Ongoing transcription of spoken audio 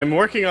I'm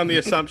working on the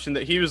assumption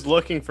that he was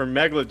looking for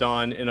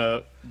Megalodon in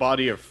a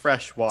body of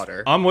fresh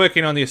water. I'm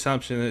working on the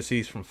assumption that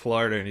he's from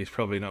Florida and he's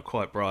probably not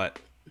quite bright.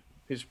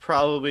 He's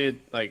probably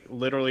like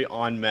literally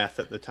on meth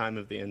at the time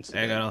of the Hang on,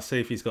 incident. I'll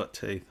see if he's got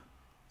teeth.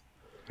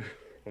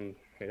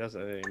 He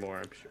doesn't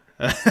anymore, I'm sure.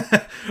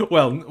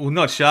 Well,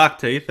 not shark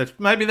teeth.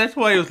 Maybe that's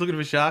why he was looking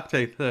for shark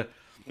teeth to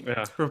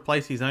Yeah.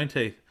 replace his own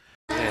teeth.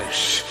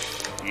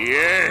 Yes,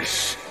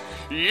 yes,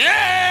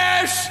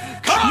 yes!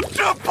 Come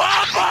to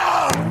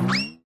Papa!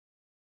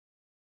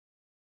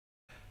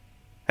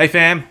 Hey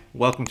fam,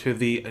 welcome to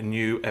the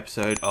new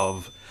episode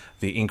of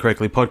the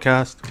Incorrectly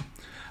podcast.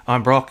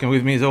 I'm Brock, and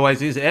with me as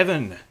always is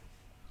Evan.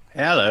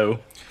 Hello.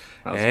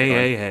 How's it going?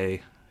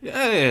 Hey.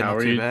 Yeah, How not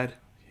are too you? bad.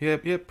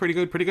 Yep, pretty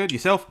good.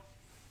 Yourself?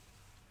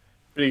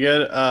 Pretty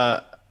good.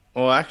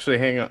 Well, actually,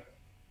 hang on.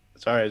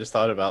 Sorry, I just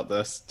thought about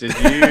this. Did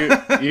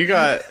you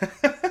got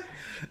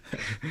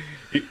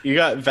you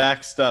got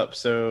vaxxed up?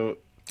 So,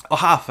 Oh,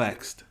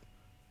 half-vaxxed.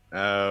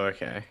 oh,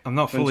 okay. I'm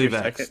not When's fully your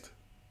vaxxed. second?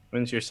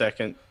 When's your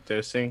second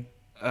dosing?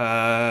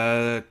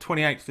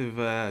 28th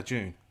of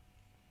June.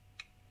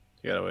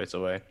 You got a ways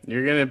away.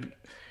 You're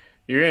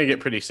gonna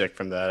get pretty sick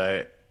from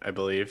that. I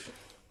believe.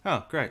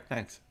 Oh, great,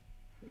 thanks.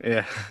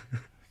 Yeah.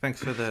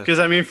 Thanks for the... Because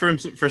I mean,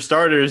 for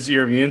starters,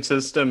 your immune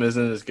system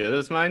isn't as good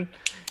as mine,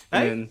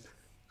 Hey? and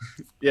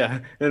yeah,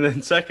 and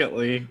then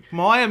secondly,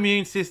 My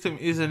immune system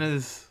isn't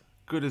as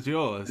good as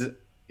yours.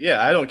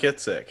 yeah, I don't get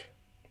sick.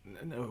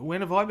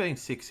 When have I been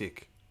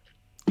sick?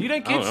 You don't I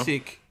don't get know.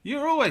 sick.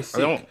 You're always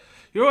sick. don't.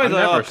 You're always I'm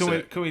like, never oh,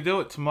 sick. can we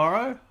do it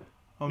tomorrow?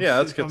 Yeah,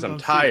 that's sick, because I'm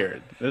sick.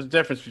 tired. There's a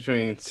difference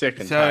between sick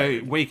and So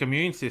tired. weak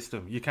immune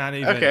system. You can't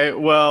even. Okay,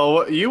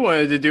 well, you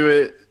wanted to do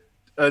it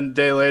a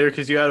day later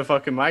because you had a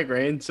fucking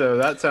migraine, so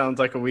that sounds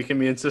like a weak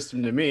immune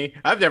system to me.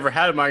 I've never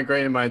had a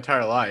migraine in my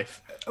entire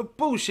life.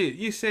 Bullshit.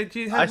 You said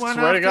you I had one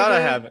swear to after God, I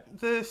haven't.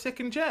 the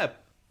second jab.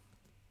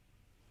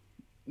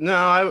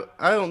 No,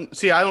 I don't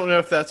see. I don't know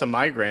if that's a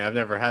migraine. I've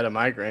never had a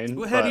migraine.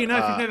 Well, how do you know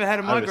if you've never had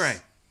a I was- migraine?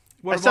 I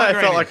What a said I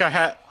migraine felt is. like I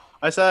had.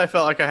 I said I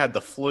felt like I had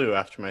the flu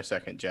after my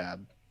second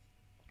jab.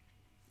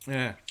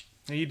 Yeah.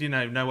 You didn't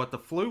even know what the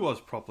flu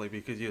was properly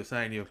because you were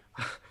saying you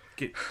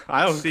get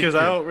I don't sick because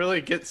I don't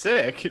really get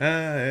sick. It's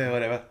Yeah,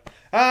 whatever.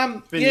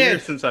 been Yeah.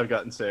 years since I've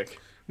gotten sick.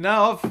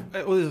 No,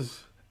 it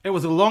was a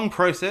long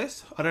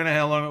process. I don't know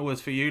how long it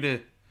was for you to.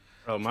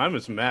 Oh, mine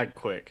was mad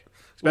quick,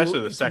 especially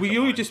the second Were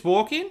you one. just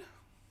walking?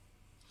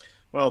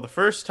 Well, the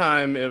first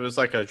time it was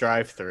like a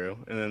drive-through,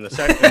 and then the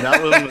second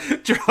that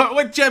was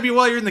What jab you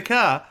while you're in the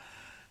car?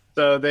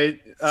 so they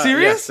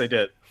Serious? yes they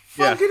did.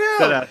 Fucking yeah,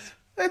 hell. deadass.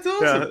 That's Yeah,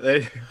 awesome.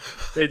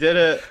 they did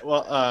it.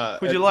 Well,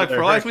 Would you at like the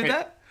fries with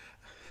Hurricane-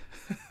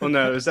 that? Well,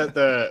 no, it was at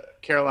the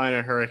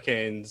Carolina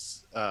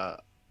Hurricanes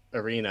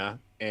arena,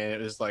 and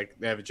it was like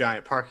they have a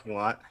giant parking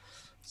lot.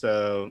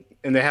 So,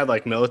 and they had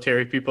like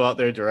military people out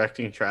there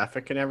directing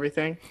traffic and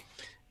everything.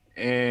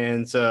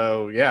 And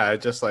so, yeah, I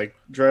just like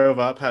drove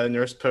up, had a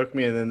nurse poke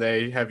me, and then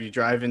they have you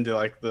drive into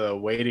like the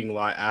waiting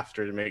lot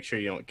after to make sure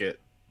you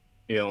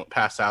don't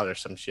pass out or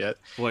some shit.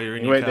 While you're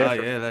in You your wait there car,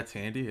 for- yeah, that's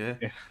handy, yeah.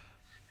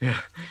 Yeah.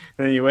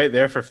 And then you wait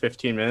there for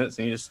 15 minutes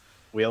and you just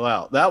wheel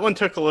out. That one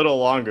took a little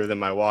longer than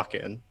my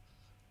walk-in.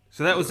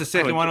 So that was the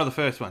second one or the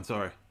first one?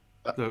 Sorry.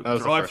 The That was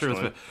the drive-through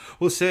first was one. first.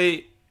 Well,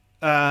 see,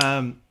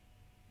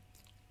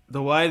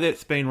 the way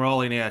that's been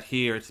rolling out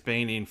here, it's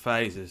been in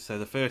phases. So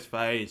the first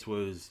phase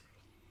was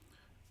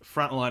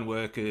frontline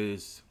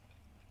workers,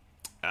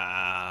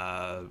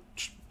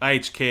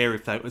 aged care.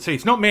 If they see,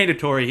 it's not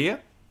mandatory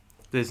here.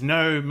 There's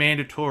no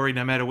mandatory,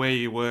 no matter where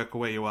you work or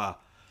where you are.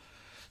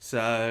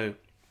 So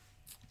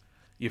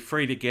you're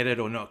free to get it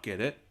or not get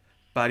it.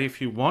 But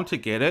if you want to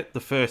get it, the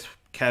first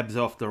cabs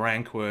off the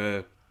rank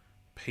were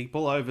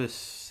people over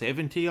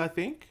 70, I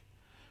think.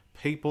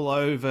 People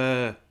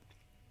over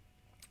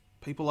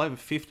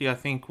 50, I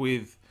think,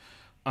 with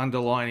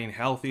underlying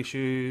health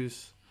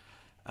issues.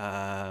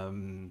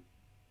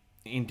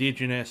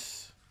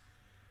 Indigenous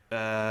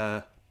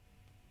people,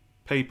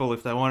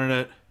 if they wanted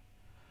it.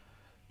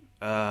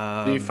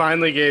 You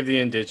finally gave the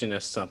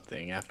indigenous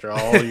something after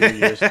all your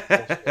years.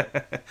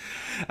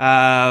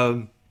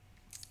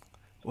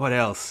 What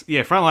else?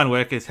 Yeah, frontline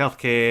workers,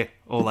 healthcare,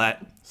 all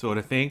that sort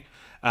of thing.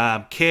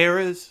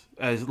 Carers,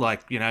 as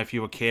like, you know, if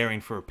you were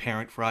caring for a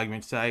parent, for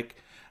argument's sake,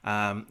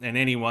 and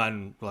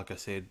anyone, like I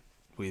said,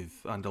 with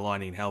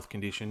underlying health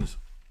conditions,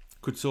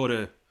 could sort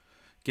of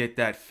get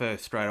that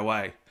first straight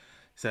away.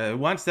 So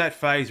once that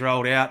phase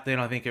rolled out, then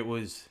I think it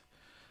was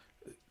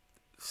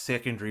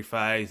secondary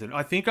phase, and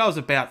I think I was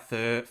about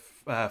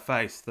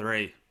phase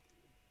 3.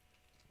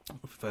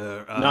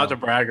 For Not to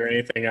brag or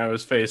anything, I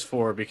was phase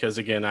 4 because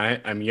again,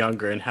 I'm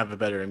younger and have a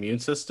better immune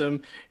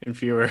system and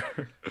fewer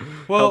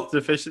Well- health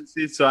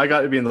deficiencies. So I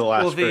got to be in the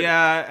last well, the group.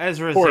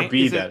 AstraZeneca,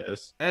 4B, that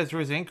is.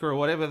 AstraZeneca or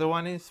whatever the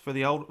one is for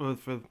the old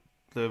for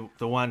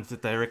the ones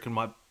that they reckon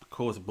might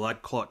cause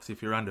blood clots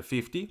if you're under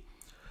 50.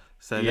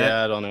 So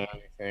Yeah, I don't know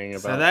anything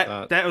about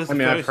that. that was I the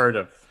mean, I've first- heard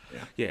of.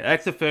 yeah,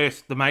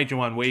 that's the major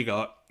one we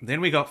got.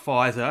 Then we got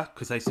Pfizer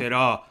because they said,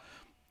 oh,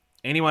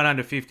 anyone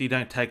under 50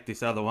 don't take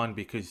this other one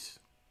because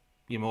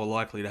you're more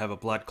likely to have a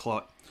blood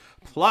clot.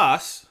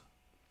 Plus,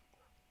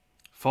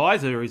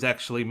 Pfizer is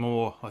actually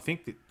more, I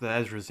think the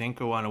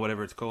AstraZeneca one or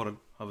whatever it's called,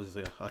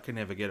 obviously I can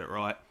never get it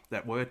right,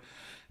 that word,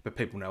 but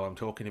people know what I'm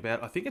talking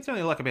about. I think it's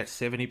only like about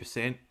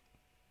 70%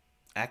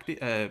 active,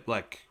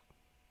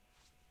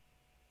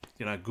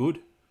 good.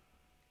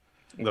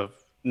 The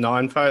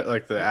non-fight,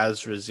 like the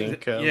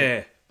AstraZeneca.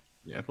 Yeah.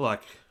 Yeah.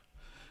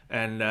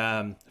 And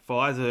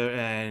Pfizer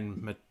and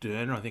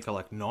Moderna, I think, are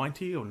like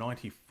 90 or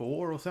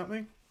 94 or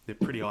something. They're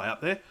pretty high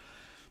up there.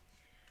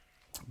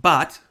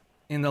 But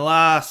in the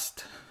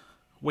last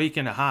week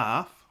and a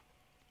half,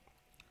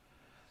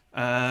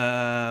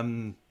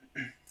 the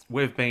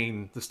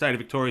state of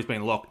Victoria's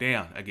been locked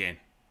down again.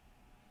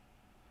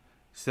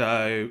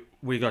 So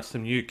we got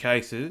some new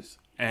cases,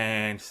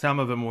 and some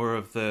of them were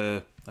of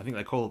I think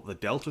they call it the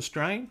Delta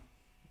strain,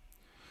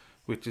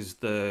 which is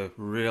the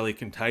really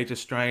contagious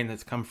strain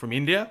that's come from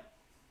India.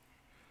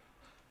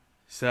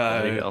 So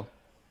There you go.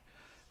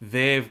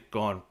 they've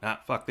gone,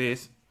 fuck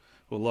this.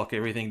 We'll lock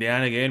everything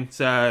down again.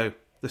 So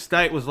the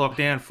state was locked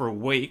down for a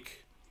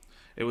week.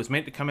 It was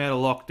meant to come out of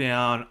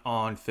lockdown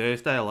on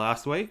Thursday of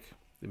last week,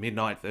 the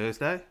midnight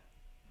Thursday,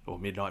 or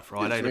midnight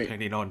Friday,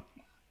 depending on,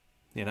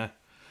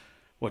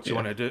 what you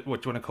want to do,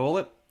 what you want to call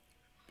it.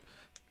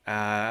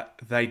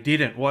 They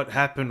didn't. What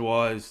happened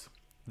was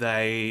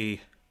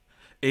they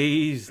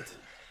eased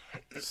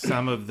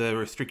some of the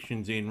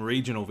restrictions in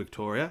regional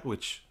Victoria,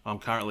 which I'm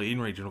currently in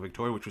regional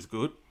Victoria, which was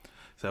good.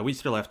 So we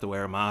still have to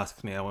wear a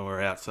mask now when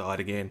we're outside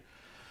again.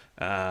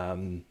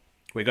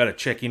 We got to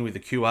check in with the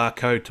QR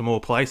code to more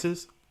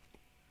places.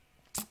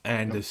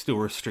 And there's still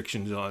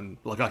restrictions on,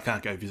 like, I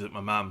can't go visit my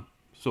mum,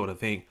 sort of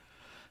thing.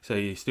 So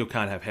you still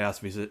can't have house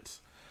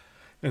visits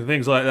and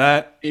things like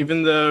that.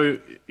 Even though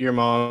your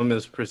mom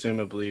is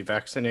presumably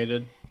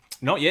vaccinated?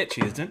 Not yet,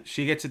 she isn't.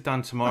 She gets it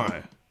done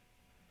tomorrow.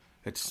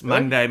 It's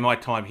Monday, my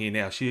time here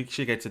now. She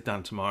gets it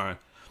done tomorrow.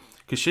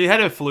 Because she had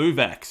her flu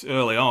vax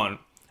early on,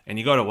 and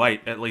you got to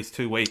wait at least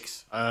 2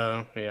 weeks.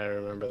 Oh, yeah, I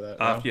remember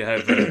that. After you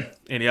have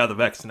any other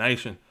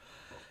vaccination.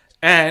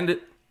 And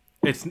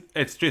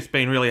it's just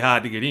been really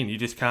hard to get in. You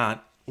just can't.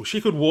 Well, she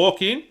could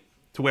walk in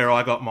to where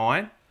I got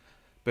mine,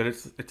 but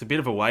it's a bit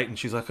of a wait. And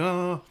she's like,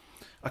 oh,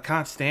 I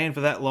can't stand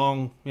for that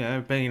long,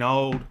 being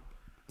old,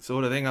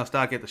 sort of thing. I'll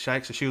start getting the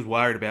shakes. So she was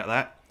worried about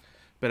that.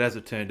 But as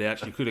it turned out,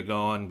 she could have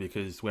gone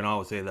because when I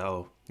was there,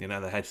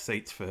 they had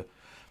seats for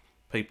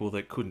people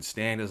that couldn't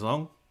stand as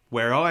long.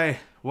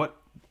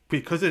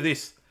 Because of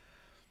this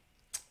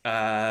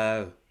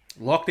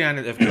lockdown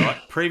that they've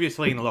got,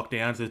 previously in the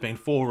lockdowns, there's been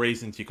 4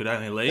 reasons you could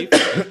only leave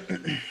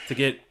to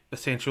get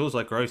essentials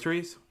like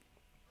groceries,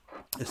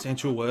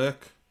 essential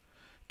work,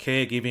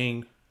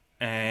 caregiving,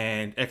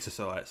 and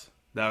exercise.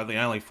 They were the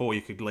only 4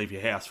 you could leave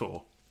your house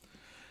for.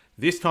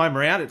 This time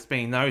around, it's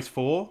been those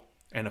 4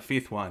 and a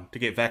 5th one to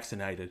get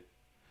vaccinated,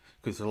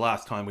 because the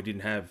last time we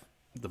didn't have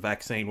the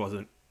vaccine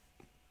wasn't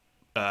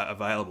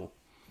available.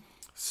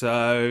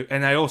 So,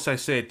 and they also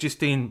said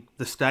just in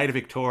the state of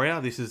Victoria,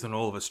 this isn't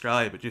all of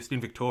Australia, but just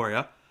in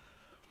Victoria,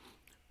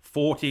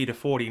 40 to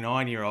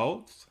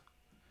 49-year-olds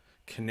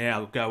can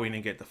now go in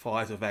and get the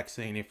Pfizer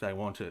vaccine if they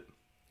want it.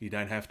 You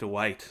don't have to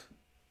wait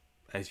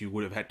as you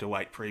would have had to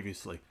wait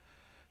previously.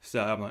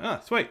 So I'm like, oh,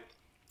 sweet.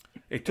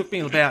 It took me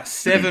about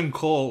 7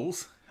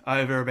 calls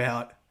over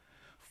about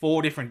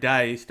 4 different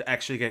days to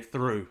actually get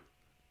through.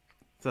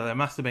 So they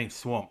must have been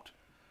swamped.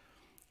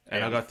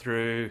 And I got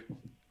through,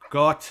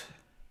 got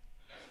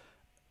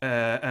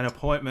an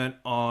appointment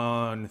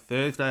on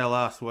Thursday of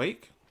last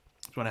week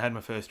when I had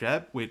my first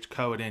jab, which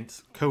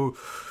coincidentally,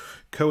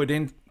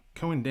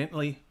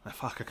 I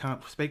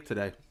can't speak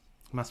today.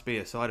 Must be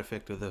a side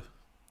effect of the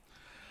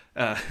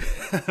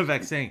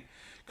vaccine.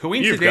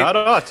 You've got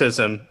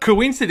autism.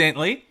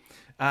 Coincidentally,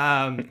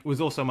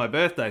 was also my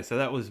birthday, so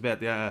that was about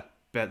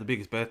the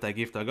biggest birthday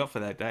gift I got for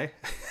that day.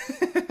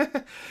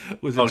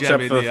 Was a jab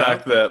except for the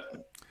fact that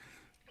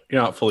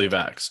you're not fully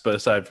vaxxed, but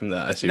aside from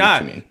that, I see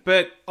what you mean.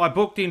 But I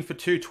booked in for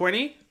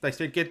 2:20. They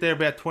said get there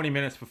about 20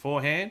 minutes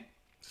beforehand.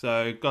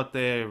 So got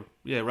there,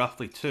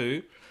 roughly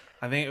 2.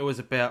 I think it was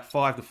about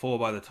 5 to 4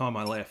 by the time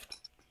I left.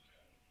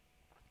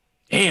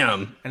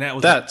 Damn. And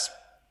that's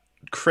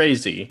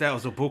crazy. That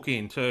was a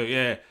book-in too,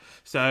 yeah.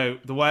 So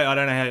the way, I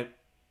don't know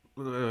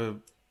how,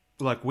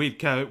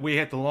 we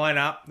had to line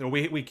up.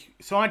 We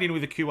signed in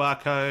with a QR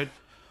code.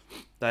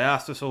 They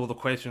asked us all the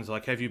questions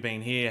like, have you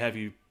been here? Have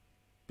you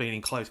been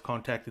in close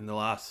contact in the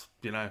last,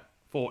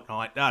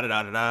 fortnight?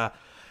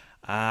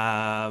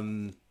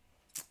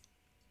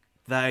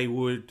 They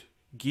would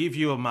give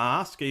you a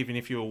mask even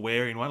if you were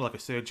wearing one, like a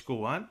surgical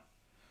one,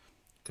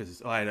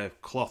 because I had a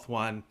cloth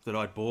one that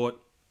I'd bought,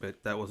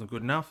 but that wasn't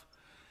good enough.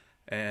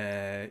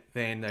 Then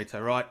they'd say,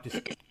 right,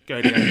 just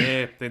go down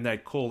there. Then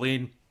they'd call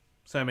in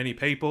so many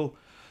people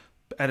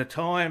at a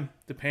time,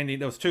 depending.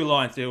 There was 2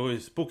 lines. There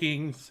was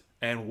bookings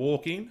and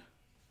walk-in.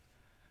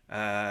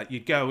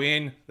 You'd go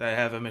in. They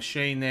have a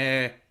machine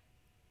there,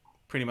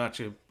 pretty much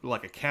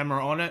like a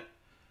camera on it.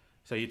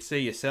 So you'd see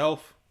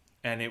yourself,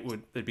 and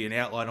there'd be an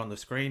outline on the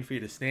screen for you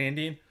to stand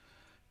in.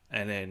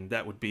 and then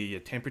that would be your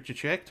temperature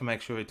check to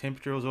make sure your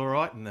temperature was all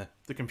right, and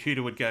the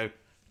computer would go,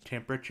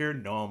 temperature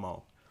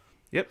normal.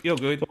 Yep, you're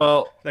good.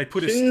 Well, They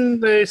put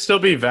shouldn't they still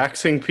be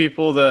vaxing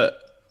people that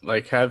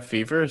like have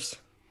fevers?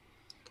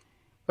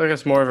 I think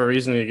that's more of a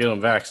reason to get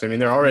them vaxxed. I mean,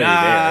 they're already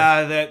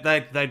there.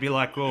 Nah, they'd be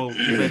like, well,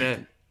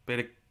 you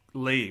better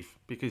leave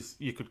because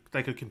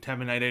they could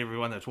contaminate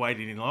everyone that's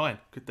waiting in line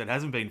that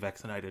hasn't been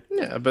vaccinated.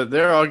 Yeah, but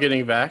they're all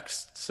getting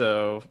vaxxed,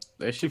 so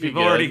they should be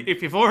good.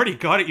 If you've already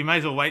got it, you may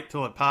as well wait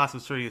till it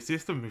passes through your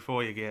system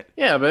before you get.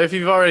 Yeah, but if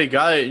you've already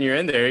got it and you're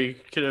in there, you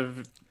could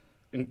have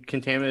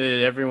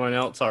contaminated everyone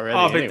else already.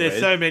 Oh, but anyways.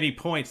 there's so many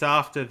points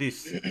after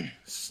this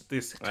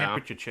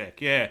temperature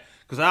check. Yeah,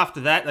 because after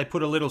that they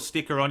put a little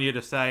sticker on you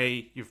to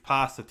say you've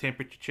passed the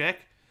temperature check.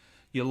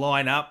 You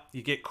line up,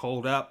 you get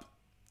called up,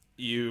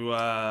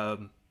 they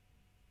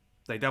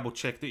double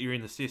check that you're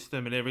in the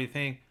system and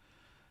everything.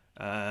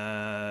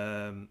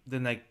 Then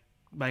they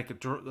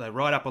they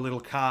write up a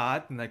little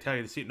card and they tell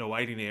you to sit in a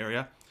waiting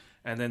area,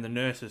 and then the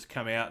nurses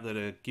come out that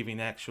are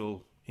giving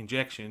actual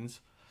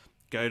injections.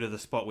 Go to the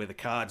spot where the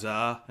cards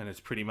are, and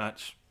it's pretty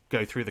much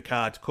go through the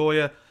cards, call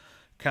you,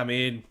 come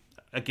in,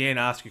 again,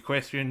 ask you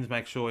questions,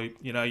 make sure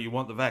you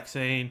want the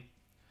vaccine,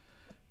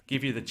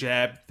 give you the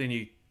jab, then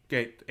you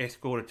get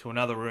escorted to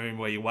another room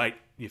where you wait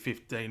your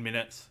 15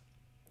 minutes,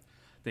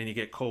 then you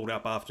get called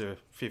up after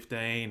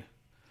 15,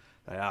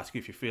 they ask you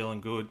if you're feeling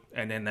good,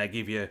 and then they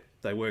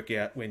work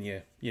out when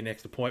your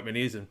next appointment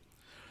is and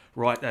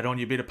write that on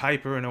your bit of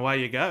paper and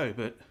away you go.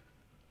 But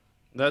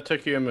that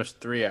took you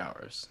almost 3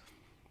 hours.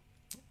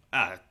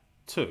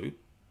 2.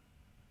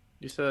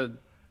 You said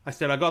I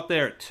said I got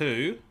there at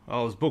 2.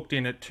 I was booked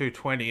in at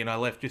 2:20 and I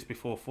left just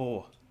before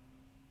 4.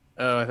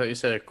 oh, I thought you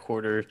said a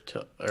quarter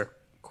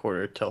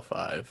till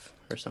 5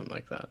 or something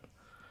like that.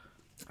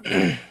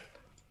 Okay,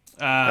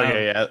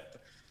 yeah.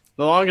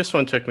 The longest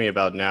one took me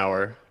about an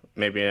hour,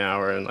 maybe an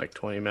hour and like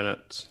 20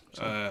 minutes.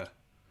 So,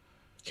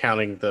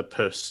 counting the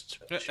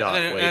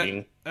post-shot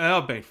waiting.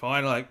 I've been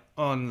fine. Like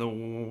on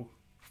the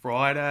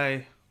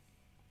Friday,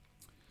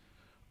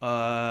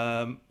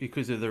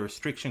 because of the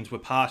restrictions were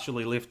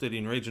partially lifted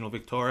in regional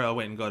Victoria, I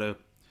went and got a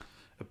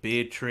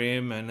beard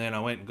trim, and then I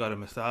went and got a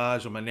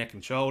massage on my neck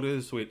and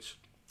shoulders, which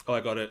I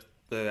got at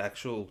the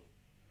actual.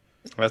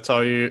 That's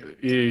all you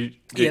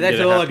yeah, that's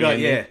all I got.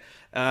 Yeah,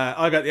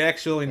 I got the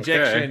actual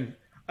injection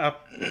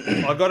up.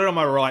 I got it on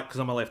my right because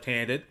I'm a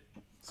left-handed.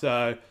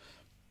 So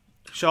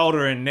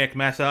shoulder and neck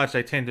massage,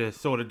 they tend to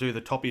sort of do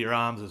the top of your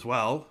arms as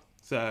well.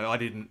 So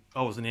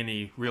I wasn't in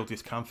any real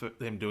discomfort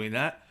them doing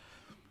that.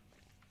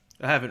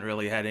 I haven't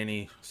really had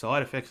any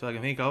side effects I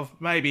can think of.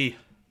 Maybe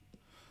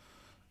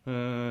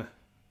a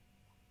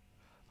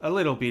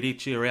little bit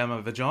itchy around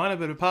my vagina,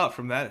 but apart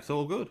from that, it's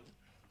all good.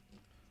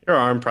 Your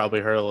arm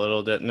probably hurt a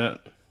little, didn't it?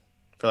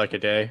 For like a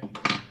day.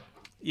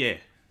 Yeah.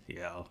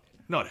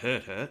 Not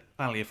hurt.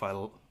 Only if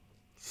I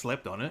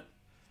slept on it.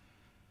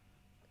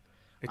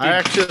 If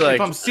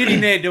I'm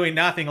sitting there doing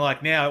nothing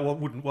like now, it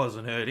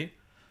wasn't hurting.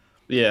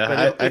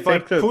 Yeah, but if I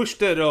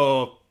pushed it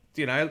or,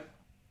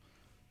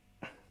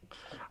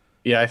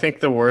 Yeah, I think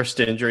the worst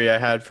injury I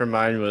had from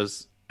mine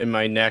was in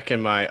my neck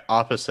and my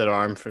opposite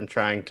arm from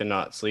trying to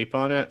not sleep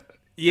on it.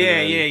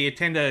 Yeah, you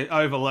tend to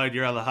overload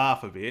your other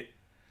half a bit.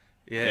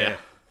 Yeah.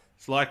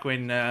 It's like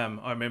when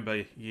I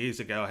remember years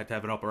ago I had to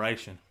have an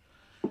operation,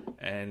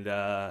 and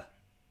I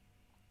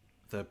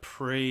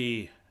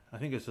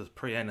think it was a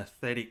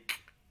pre-anesthetic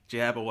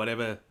jab or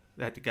whatever,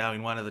 they had to go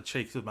in one of the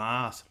cheeks of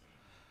my ass.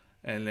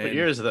 And then, what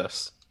year is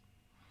this?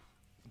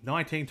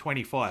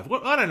 1925.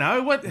 What? I don't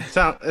know. What?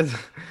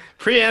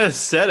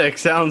 Pre-anesthetic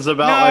sounds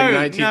about like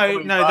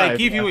 1925. No. They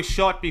give you a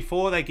shot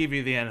before they give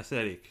you the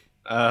anesthetic.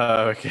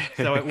 Oh, okay.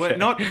 So it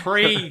not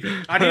pre.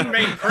 I didn't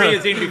mean pre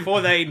as in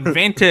before they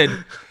invented.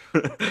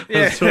 Yeah.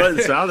 That's what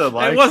it sounded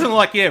like. It wasn't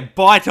like,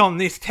 bite on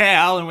this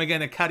towel and we're going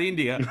to cut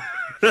into you.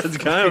 That's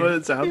kind of what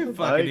it sounded You like.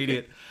 fucking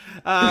idiot.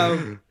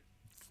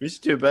 You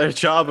should do a better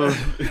job of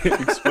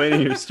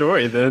explaining your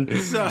story then.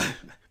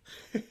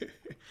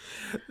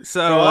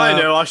 So I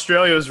know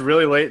Australia was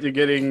really late to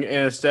getting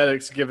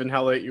anesthetics, given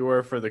how late you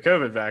were for the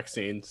COVID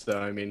vaccine. So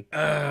I mean,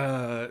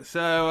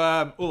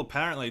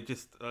 apparently,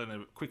 just on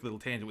a quick little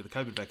tangent with the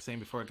COVID vaccine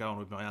before I go on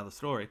with my other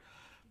story.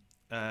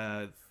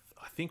 I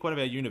think one of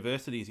our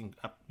universities,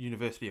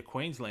 University of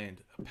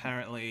Queensland,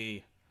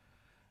 apparently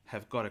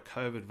have got a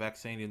COVID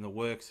vaccine in the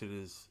works that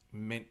is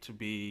meant to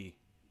be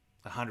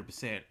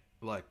 100%,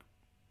 like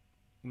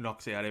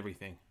knocks out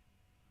everything.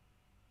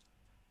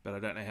 But I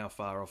don't know how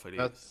far off it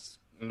is.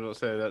 I'm going to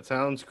say that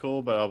sounds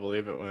cool, but I'll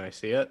believe it when I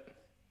see it.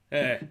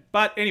 Yeah.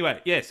 But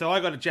anyway, so I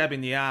got a jab in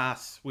the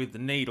ass with the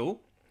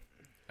needle.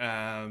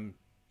 And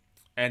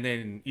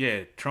then,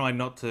 trying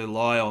not to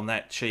lie on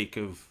that cheek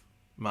of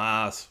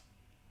my ass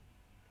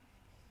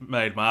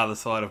made my other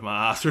side of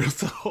my ass real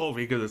sore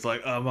because it's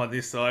like I'm on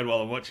this side while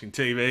I'm watching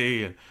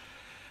TV.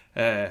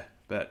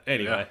 But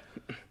anyway.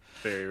 Yeah.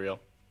 Very real.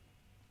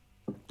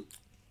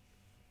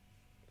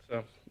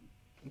 So,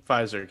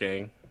 Pfizer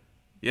gang.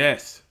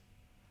 Yes.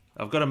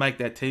 I've got to make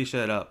that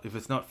t-shirt up. If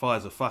it's not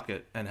Pfizer, fuck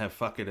it. And have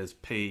fuck it as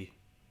PF.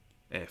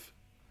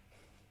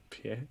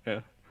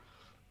 Yeah.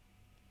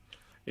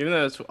 Even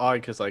though it's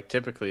odd because like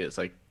typically it's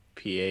like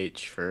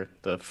ph for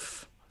the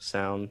f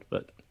sound,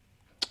 but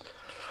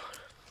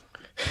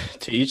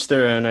to each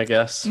their own, I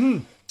guess.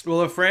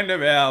 Well, a friend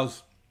of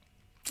ours,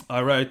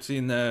 I wrote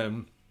in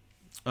on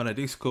a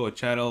Discord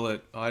channel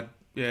that I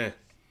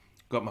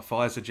got my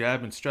Pfizer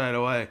jab and straight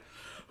away,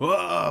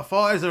 whoa,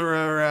 Pfizer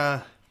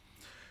are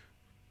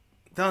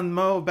done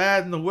more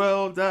bad in the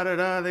world, da da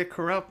da, they're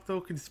corrupt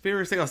or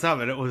conspiracy or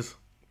something. It was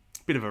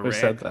a bit of a Who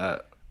said rant.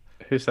 that?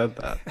 Who said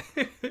that?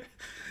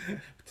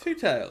 Two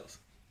tails.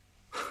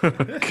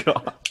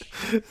 God.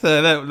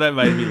 So that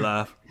made me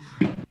laugh.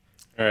 All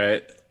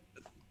right.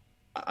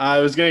 I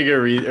was gonna go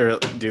read or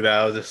do that.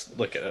 I'll just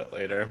look at it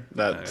later.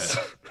 That's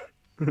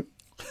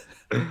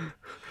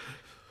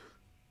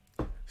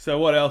So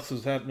what else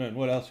is happening?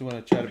 What else you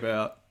want to chat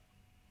about?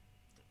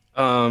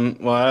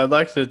 well, I'd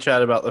like to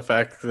chat about the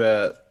fact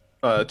that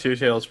Two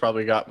Tails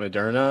probably got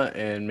Moderna,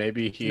 and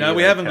maybe he No,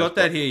 we like, haven't has got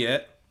that here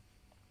yet.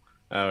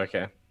 Oh,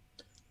 okay.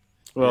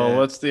 Well, Yeah.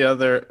 what's the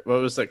other?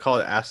 What was it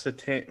called?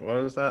 Acetate? What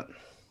was that?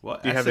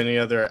 What? Do you have any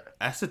other?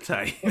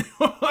 Acetate?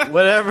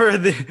 Whatever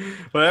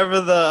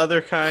the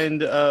other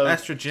kind of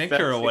AstraZeneca or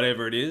vaccine-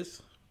 whatever it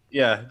is.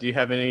 Yeah. Do you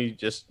have any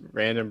just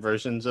random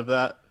versions of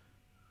that?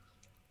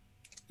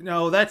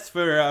 No, that's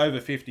for over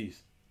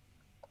 50s.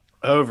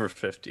 Over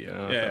 50. I don't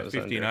know if Yeah, that was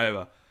 50 and under.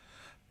 over.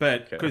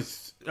 But Okay.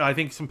 because I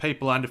think some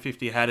people under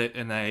 50 had it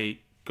and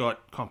they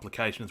got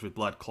complications with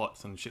blood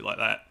clots and shit like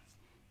that.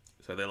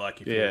 So they're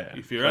like, if Yeah.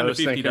 you're So I under was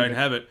 50, thinking don't that-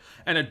 have it.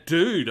 And a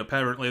dude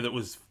apparently that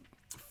was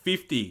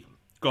 50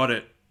 got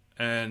it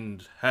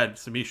and had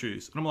some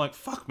issues. And I'm like,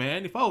 fuck,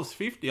 man, if I was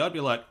 50, I'd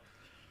be like,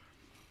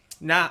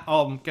 nah,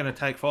 I'm going to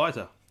take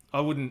Pfizer. I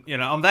wouldn't,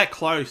 I'm that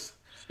close.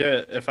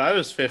 Yeah. If I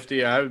was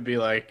 50, I would be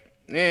like,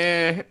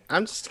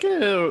 I'm just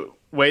gonna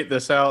wait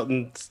this out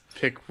and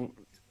pick,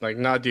 like,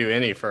 not do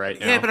any for right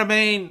now. Yeah, but I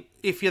mean,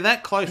 if you're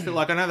that close to,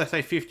 like, I know they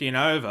say 50 and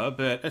over,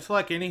 but it's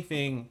like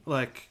anything,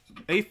 like,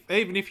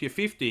 even if you're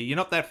 50, you're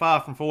not that far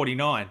from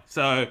 49.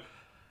 So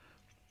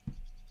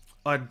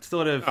I'd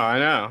sort of, Oh, I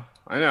know.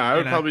 I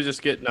would know. probably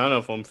just get none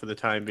of them for the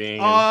time being.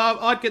 and-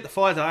 I'd get the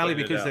Pfizer only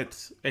Wait it because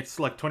out. it's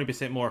like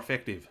 20% more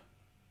effective.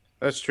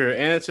 That's true,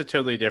 and it's a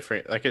totally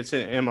different, like it's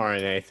an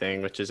mRNA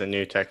thing, which is a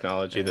new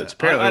technology that's I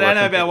apparently. don't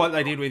know working about for- what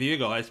they did with you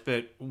guys,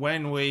 but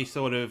when we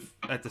sort of,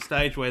 at the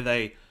stage where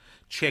they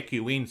check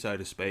you in, so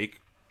to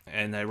speak,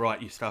 and they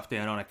write your stuff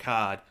down on a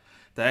card,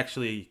 they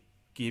actually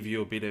give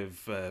you a bit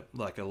of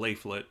like a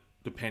leaflet,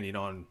 depending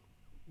on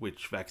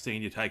which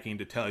vaccine you're taking,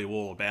 to tell you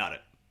all about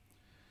it.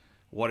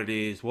 What it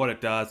is, what it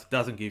does. It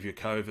doesn't give you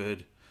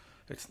COVID.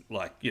 It's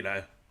like,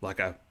 like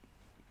a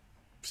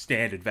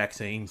standard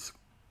vaccines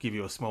give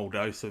you a small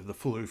dose of the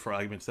flu, for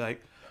argument's sake.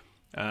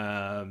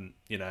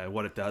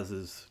 What it does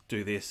is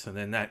do this, and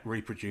then that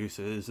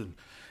reproduces, and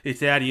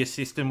it's out of your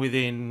system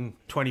within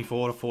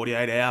 24 to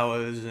 48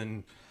 hours,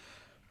 and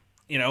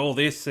all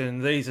this,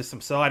 and these are some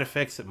side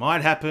effects that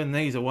might happen.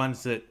 These are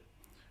ones that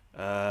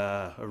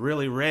are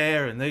really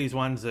rare, and these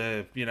ones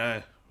are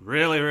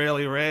really,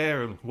 really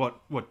rare, and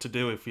what to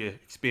do if you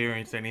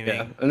experience anything.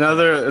 Yeah.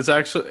 Another. It's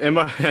actually.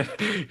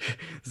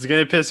 It's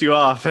gonna piss you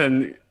off,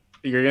 and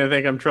you're gonna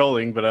think I'm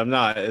trolling, but I'm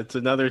not. It's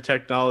another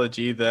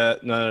technology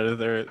that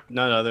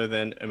none other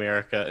than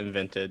America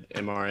invented,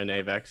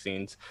 mRNA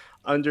vaccines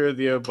under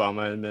the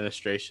Obama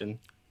administration.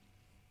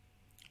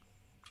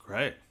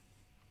 Great.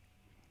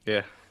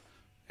 Yeah.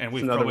 And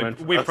another win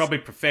for we've us. probably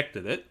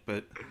perfected it,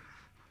 but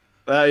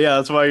Yeah,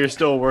 that's why you're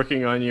still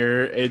working on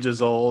your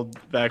ages old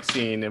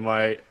vaccine, and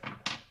why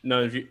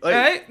none of you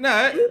like.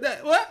 hey,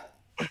 what?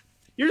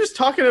 You're just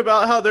talking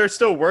about how they're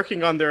still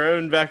working on their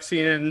own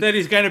vaccine and That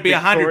is going to be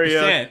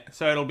Victoria- 100%,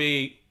 so it'll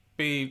be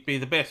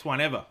the best one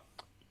ever.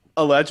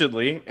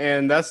 allegedly,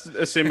 and that's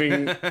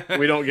assuming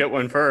we don't get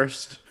one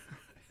first.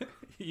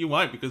 You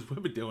won't, because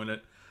we've been doing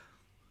it.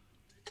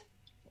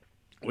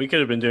 We could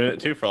have been doing it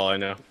too, for all I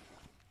know.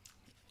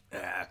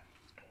 Ah.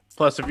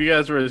 Plus, if you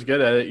guys were as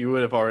good at it, you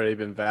would have already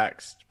been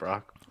vaxxed,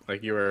 Brock.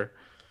 Like you would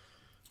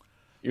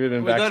have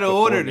been We've vaxxed got to before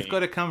order it. me. It's got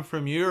to come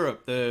from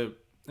Europe. The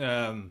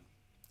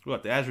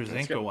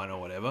AstraZeneca go. one or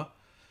whatever.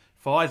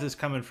 Pfizer's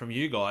coming from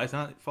you guys,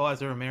 aren't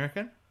Pfizer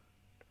American?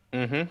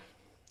 Mm-hmm.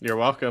 You're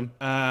welcome.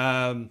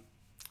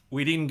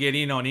 We didn't get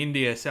in on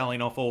India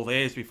selling off all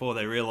theirs before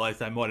they realised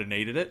they might have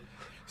needed it.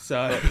 So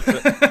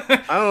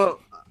I don't.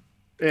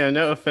 Yeah,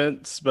 no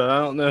offense, but I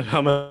don't know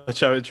how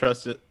much I would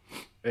trust it.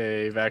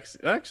 A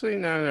vaccine. Actually,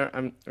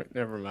 no.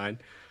 Never mind.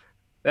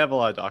 They have a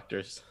lot of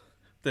doctors.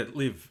 that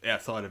live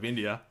outside of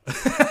India.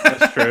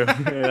 That's true.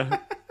 Yeah.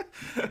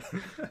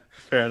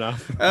 Fair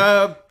enough.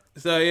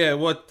 So yeah,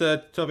 what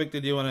topic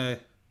did you want to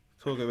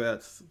talk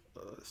about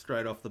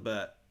straight off the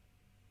bat?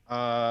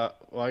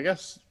 Well, I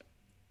guess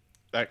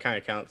that kind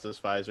of counts as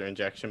Pfizer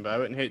injection, but I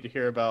wouldn't hate to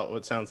hear about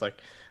what sounds like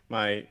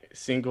my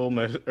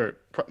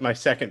my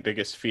second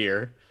biggest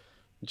fear,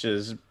 which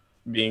is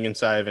being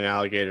inside of an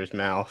alligator's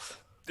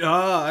mouth.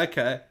 Oh,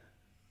 okay.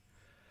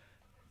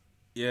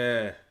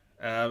 Yeah,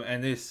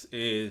 and this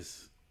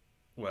is,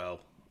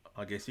 well,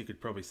 I guess you could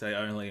probably say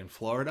only in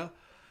Florida.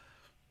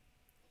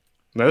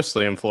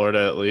 Mostly in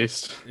Florida, at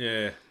least.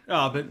 Yeah.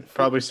 Oh, but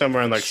Probably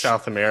somewhere in like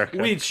South America.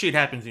 weird shit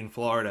happens in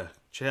Florida.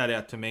 Shout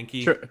out to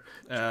Menke.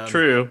 True.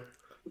 True.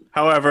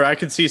 However, I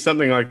could see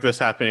something like this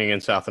happening in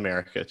South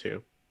America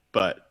too.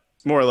 But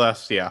more or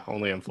less, yeah,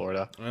 only in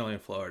Florida. Only in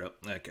Florida.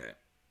 Okay.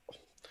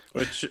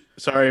 Which,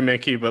 sorry,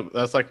 Mickey, but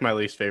that's like my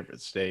least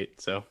favorite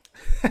state. So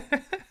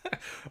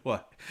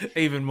What?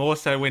 Even more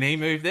so when he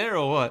moved there,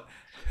 or what?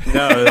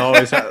 no, it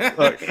always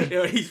look.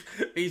 He's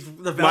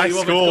the value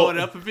of it's gone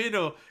up a bit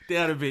or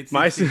down a bit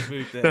since he's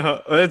moved there.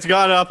 No, it's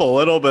gone up a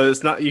little, but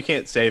it's not. You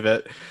can't save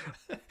it.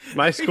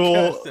 My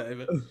school, Can't save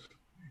it.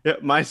 yeah,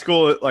 my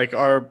school, like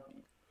our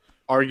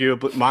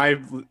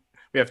arguably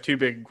we have two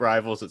big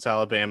rivals. It's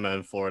Alabama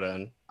and Florida,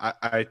 and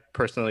I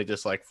personally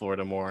dislike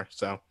Florida more.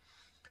 So,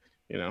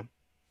 you know,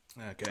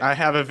 Okay. I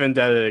have a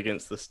vendetta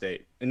against the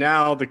state. And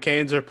now the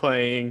Canes are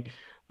playing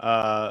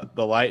the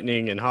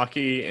Lightning in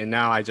hockey, and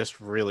now I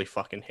just really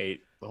fucking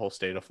hate the whole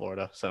state of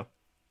Florida. So,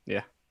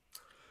 yeah.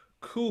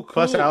 Cool.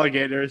 Plus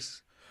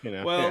alligators. You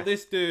know. Well, yeah.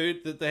 this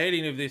dude, the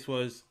heading of this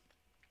was,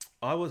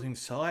 I was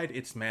inside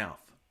its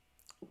mouth.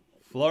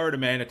 Florida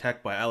man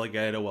attacked by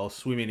alligator while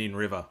swimming in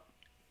river.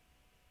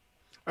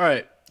 All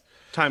right,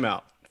 time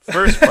out.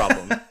 First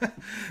problem.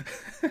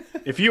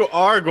 If you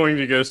are going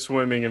to go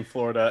swimming in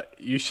Florida,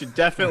 you should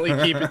definitely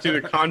keep it to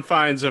the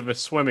confines of a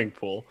swimming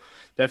pool.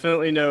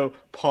 Definitely no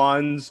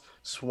ponds,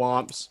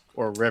 swamps,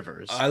 or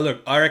rivers. I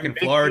reckon Make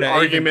Florida. the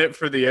argument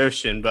for the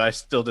ocean, but I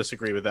still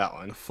disagree with that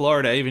one.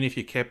 Florida, even if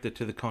you kept it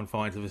to the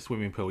confines of a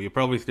swimming pool, you're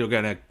probably still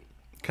going to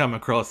come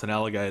across an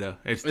alligator.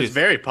 It's just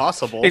very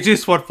possible. It's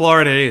just what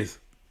Florida is.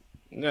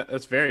 Yeah,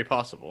 it's very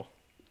possible.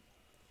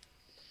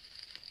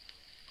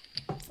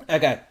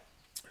 Okay.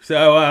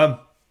 So,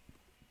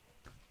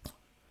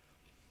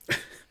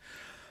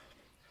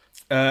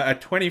 a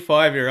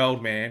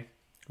 25-year-old man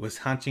was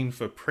hunting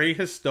for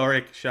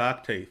prehistoric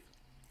shark teeth.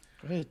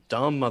 What a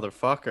dumb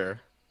motherfucker.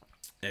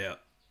 Yeah.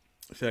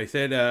 So he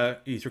said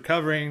he's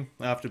recovering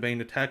after being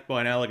attacked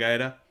by an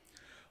alligator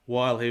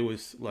while he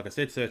was, like I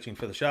said, searching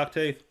for the shark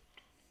teeth.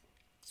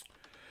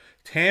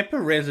 Tampa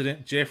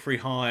resident Jeffrey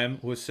Heim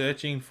was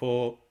searching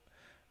for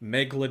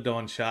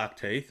megalodon shark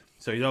teeth.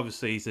 So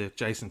he's a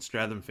Jason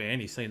Statham fan.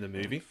 He's seen the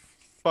movie.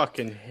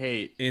 Fucking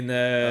hate. In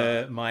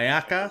the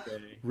Mayaka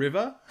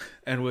River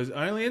and was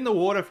only in the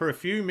water for a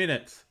few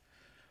minutes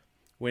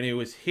when he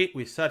was hit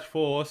with such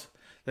force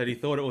that he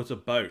thought it was a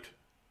boat.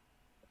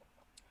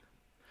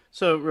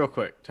 So, real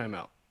quick, time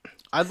out.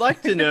 I'd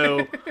like to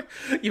know...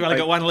 You've only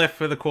got one left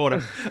for the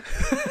quarter.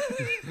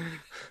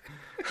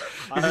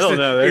 I don't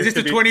know. Is this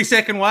a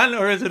 20-second one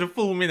or is it a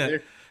full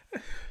minute?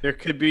 There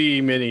could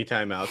be many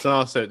timeouts. And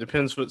also, it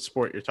depends what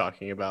sport you're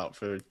talking about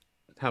for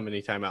how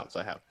many timeouts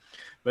I have.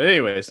 But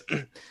anyways,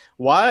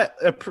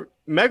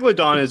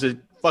 Megalodon is a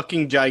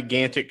fucking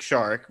gigantic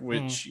shark,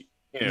 which, you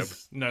know...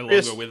 He's no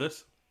longer with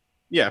us.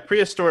 Yeah,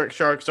 prehistoric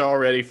sharks are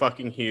already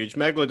fucking huge.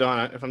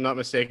 Megalodon, if I'm not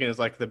mistaken, is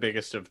like the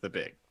biggest of the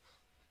big.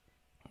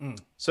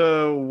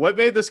 So what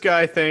made this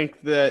guy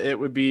think that it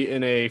would be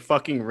in a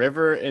fucking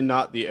river and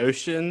not the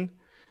ocean?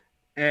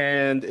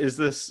 And is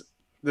this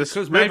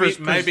because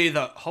maybe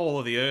the whole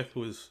of the earth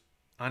was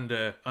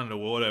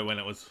underwater when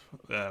it was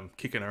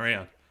kicking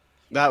around.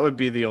 That would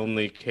be the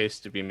only case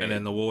to be made. And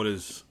then the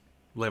water's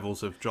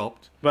levels have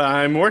dropped. But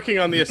I'm working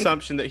on the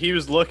assumption that he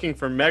was looking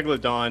for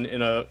Megalodon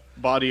in a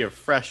body of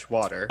fresh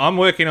water. I'm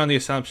working on the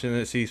assumption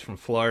that he's from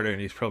Florida and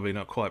he's probably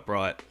not quite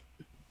bright.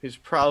 He's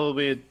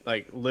probably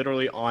like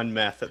literally on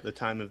meth at the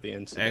time of the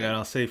incident. Hang on,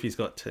 I'll see if he's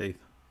got teeth.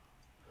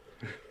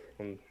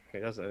 He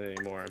doesn't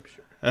anymore, I'm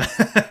sure.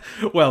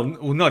 well,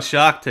 not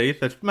shark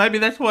teeth. Maybe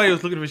that's why he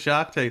was looking for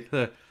shark teeth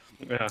to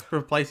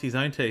replace his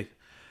own teeth.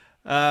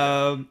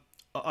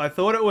 I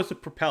thought it was a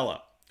propeller.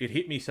 It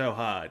hit me so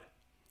hard.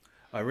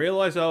 I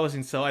realized I was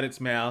inside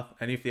its mouth,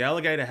 and if the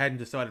alligator hadn't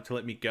decided to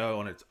let me go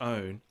on its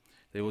own,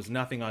 there was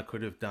nothing I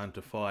could have done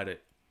to fight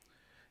it.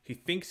 He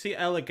thinks the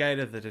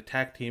alligator that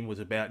attacked him was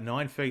about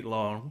 9 feet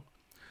long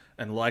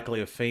and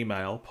likely a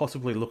female,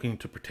 possibly looking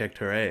to protect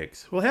her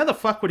eggs. Well, how the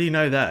fuck would he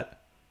know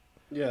that?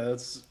 Yeah,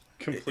 that's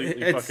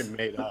completely fucking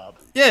made up.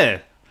 Yeah.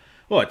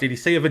 What, did he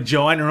see a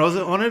vagina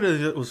on it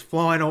as it was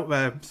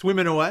flying,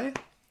 swimming away?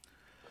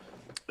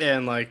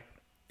 And like,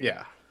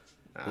 yeah.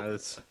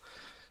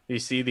 You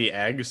see the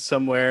eggs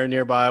somewhere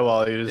nearby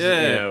while he was, you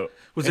know...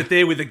 Was it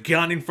there with a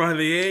gun in front of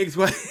the eggs?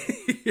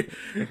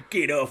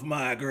 Get off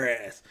my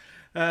grass.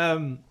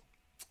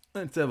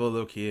 Let's have a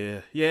look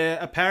here. Yeah,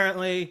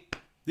 apparently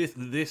this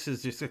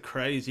is just a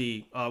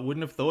crazy... I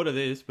wouldn't have thought of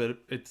this, but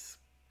it's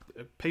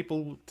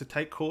people to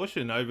take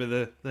caution over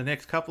the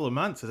next couple of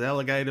months as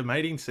alligator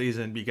mating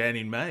season began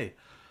in May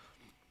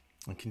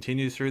and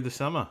continues through the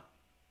summer.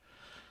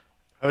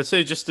 I would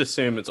say just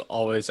assume it's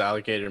always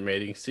alligator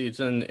mating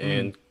season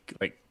and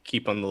like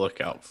keep on the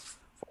lookout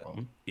for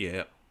them.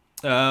 Yeah.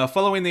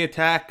 Following the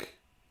attack,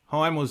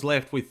 Heim was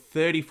left with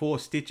 34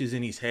 stitches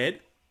in his head,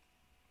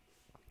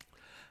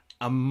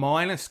 a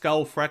minor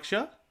skull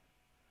fracture.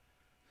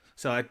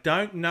 So I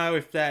don't know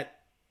if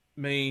that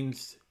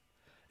means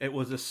it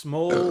was a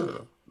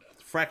small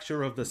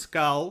fracture of the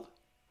skull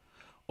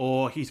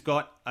or he's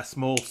got a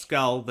small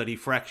skull that he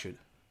fractured.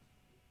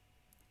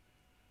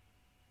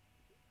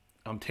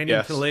 I'm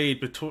tending to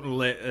Yes.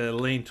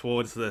 lean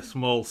towards the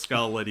small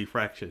skull that he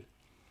fractured.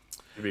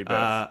 Could be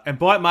both. And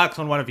bite marks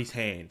on one of his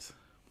hands.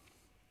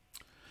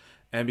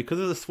 And because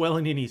of the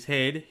swelling in his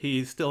head, he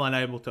is still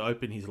unable to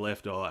open his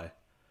left eye.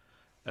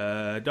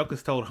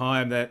 Doctors told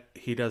Haim that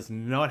he does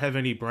not have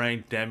any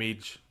brain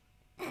damage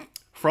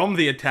from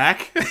the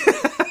attack.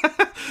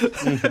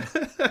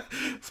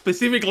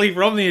 Specifically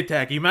from the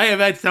attack. He may have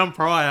had some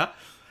prior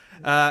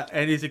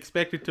and is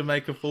expected to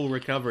make a full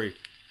recovery.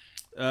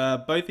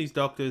 Both his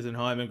doctors and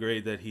Haim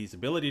agreed that his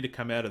ability to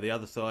come out of the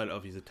other side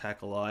of his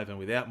attack alive and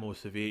without more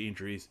severe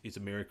injuries is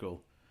a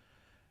miracle.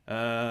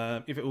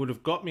 If it would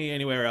have got me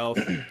anywhere else,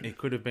 it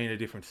could have been a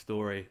different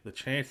story. The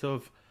chance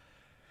of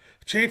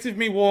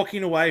me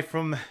walking away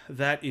from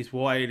that is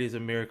why it is a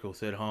miracle,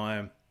 said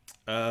Haim.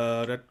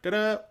 And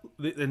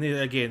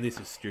again, this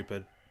is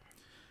stupid.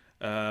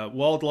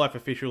 Wildlife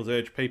officials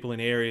urge people in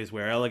areas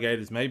where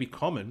alligators may be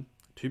common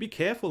to be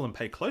careful and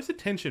pay close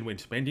attention when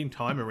spending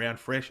time around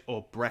fresh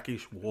or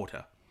brackish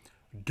water.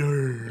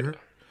 Duh.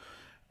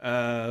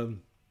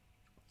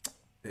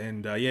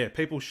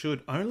 People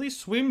should only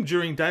swim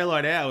during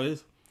daylight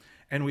hours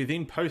and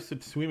within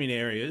posted swimming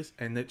areas,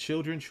 and that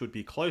children should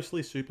be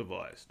closely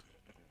supervised.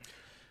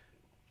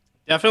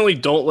 Definitely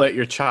don't let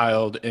your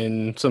child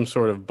in some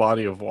sort of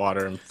body of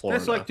water in Florida.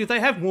 That's like, do they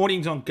have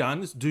warnings on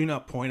guns? Do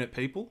not point at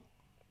people.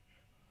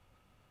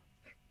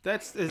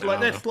 That's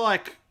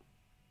like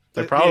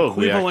they the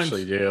probably equivalent.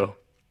 actually do.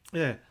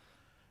 Yeah.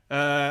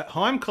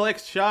 Haim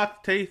collects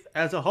shark teeth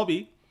as a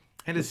hobby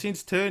and has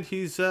since turned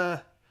his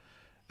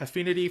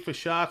affinity for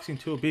sharks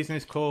into a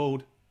business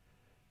called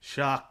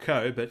Shark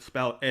Co, but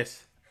spelled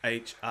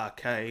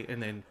SHRK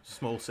and then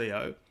small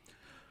CO.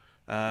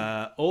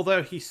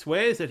 Although he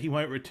swears that he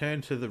won't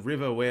return to the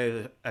river where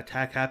the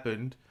attack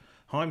happened,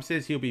 Haim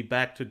says he'll be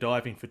back to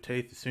diving for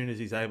teeth as soon as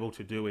he's able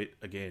to do it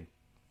again.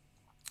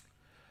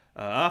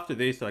 After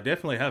this, I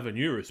definitely have a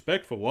new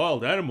respect for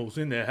wild animals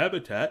in their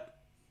habitat.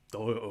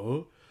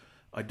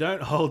 I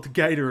don't hold the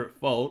gator at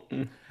fault,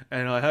 and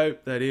I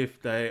hope that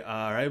if they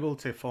are able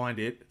to find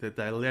it, that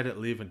they let it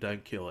live and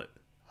don't kill it.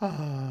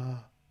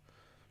 How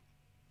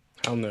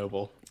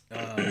noble.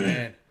 Oh,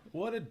 man.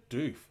 What a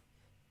doof.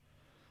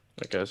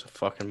 That guy's a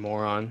fucking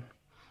moron.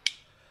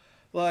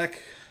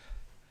 Like,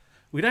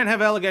 we don't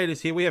have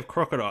alligators here, we have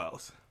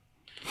crocodiles.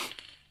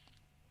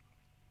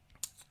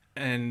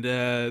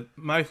 And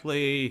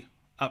mostly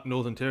up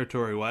Northern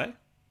Territory way.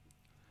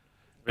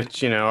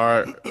 Which,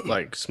 are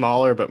like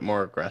smaller but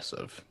more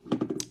aggressive.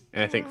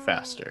 And I think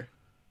faster.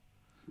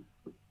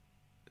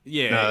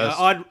 Yeah,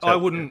 I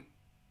wouldn't.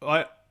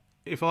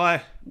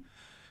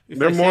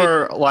 They're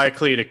more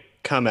likely to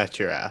come at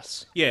your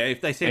ass. Yeah, if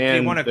they said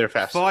And you want they're to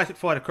faster.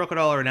 fight a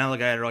crocodile or an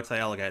alligator, I'd say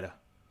alligator.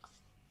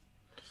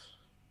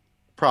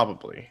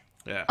 Probably.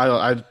 Yeah.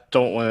 I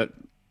don't want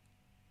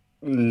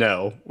to.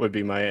 No, would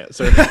be my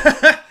answer.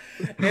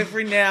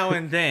 Every now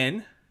and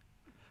then,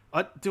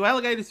 do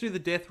alligators do the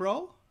death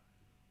roll?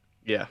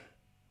 Yeah.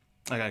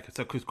 Okay,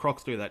 so because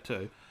crocs do that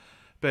too.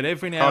 But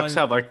every now Crocs and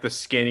have like the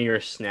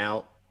skinnier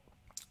snout.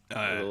 With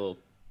a little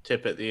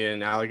tip at the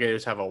end.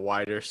 Alligators have a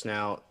wider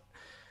snout.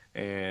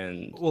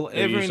 And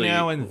they're every usually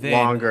now and then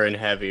longer and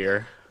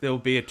heavier. there'll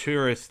be a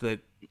tourist that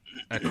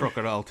a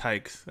crocodile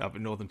takes up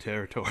in Northern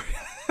Territory.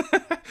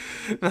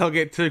 They'll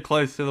get too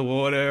close to the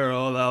water,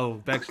 or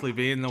they'll actually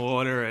be in the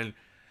water, and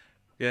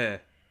yeah,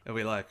 they'll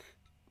be like,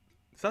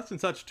 such and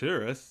such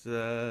tourist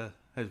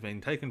has been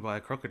taken by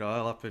a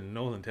crocodile up in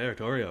Northern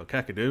Territory or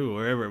Kakadu or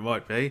wherever it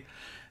might be,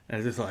 and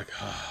it's just like,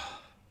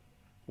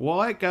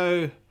 why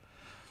go?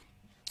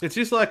 It's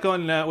just like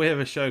on we have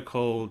a show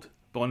called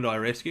Bondi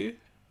Rescue,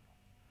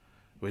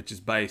 which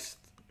is based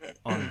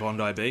on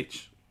Bondi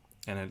Beach,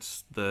 and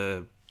it's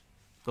the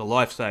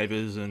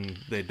lifesavers and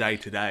their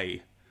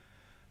day-to-day,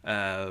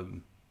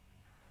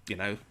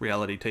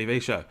 reality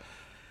TV show.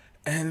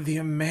 And the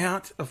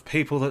amount of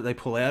people that they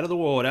pull out of the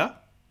water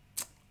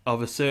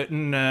of a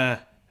certain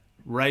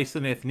race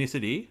and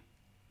ethnicity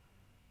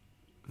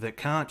that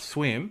can't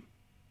swim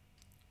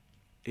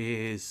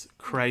is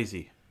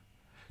crazy.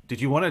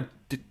 Did you want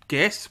to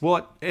guess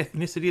what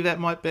ethnicity that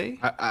might be?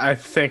 I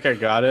think I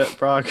got it,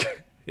 Brock.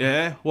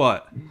 Yeah?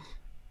 What?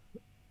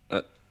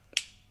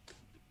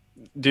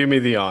 Do me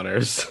the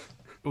honors.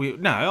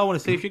 No, I want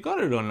to see if you got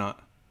it or not.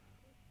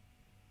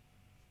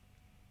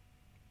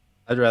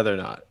 I'd rather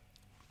not.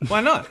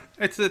 Why not?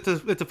 It's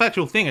a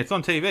factual thing. It's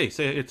on TV,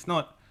 so it's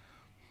not.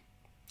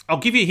 I'll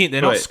give you a hint.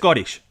 They're not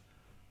Scottish.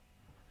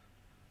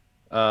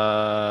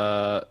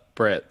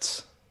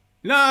 Brits.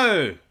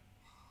 No,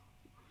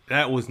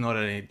 that was not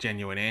a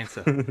genuine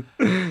answer.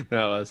 No, it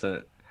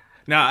wasn't.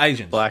 No,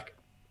 Asians. Black.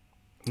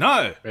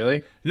 No.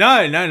 Really?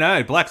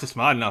 No. Blacks are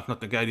smart enough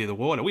not to go near the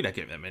water. We don't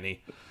get that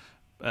many.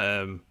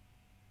 Yeah,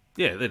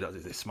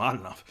 they're smart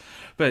enough,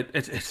 but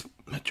it's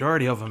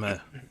majority of them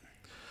are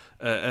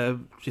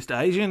just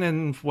Asian,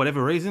 and for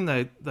whatever reason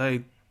they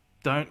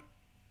don't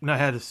know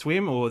how to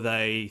swim, or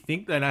they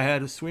think they know how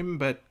to swim,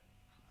 but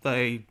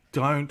they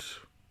don't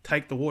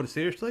take the water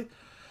seriously.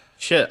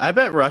 Shit, I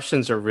bet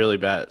Russians are really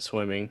bad at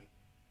swimming.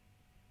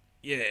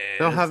 Yeah. They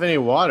don't have any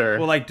water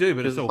Well, they do,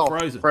 but it's because it's all all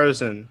frozen.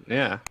 frozen.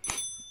 Yeah.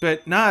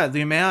 But no,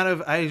 the amount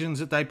of Asians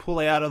that they pull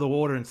out of the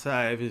water and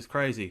save is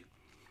crazy.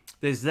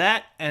 There's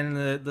that, and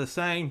the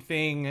same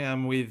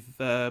thing with.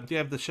 Do you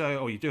have the show?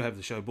 Or you do have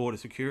the show Border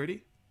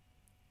Security?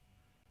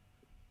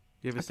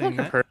 You ever I feel seen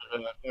like I've that? heard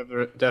of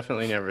it. I've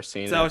definitely never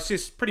seen So it. it's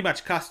just pretty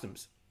much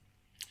customs,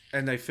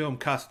 and they film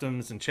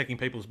customs and checking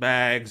people's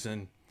bags,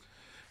 and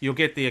you'll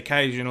get the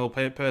occasional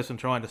person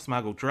trying to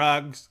smuggle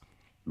drugs.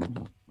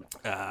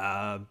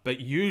 But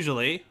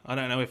usually, I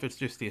don't know if it's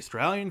just the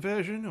Australian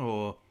version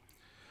or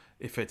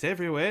if it's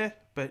everywhere,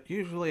 but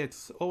usually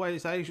it's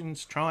always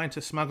Asians trying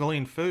to smuggle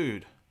in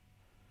food.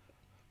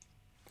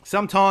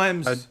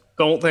 Sometimes, I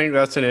don't think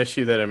that's an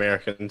issue that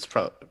Americans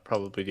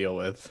probably deal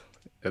with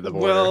at the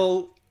border.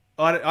 well,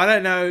 I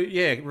don't know,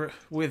 yeah,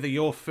 whether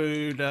your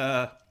food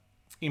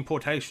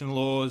importation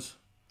laws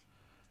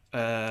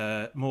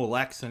more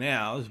lax than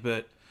ours,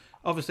 but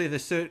obviously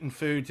there's certain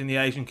foods in the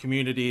Asian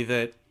community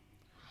that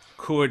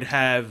could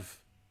have,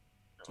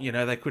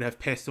 they could have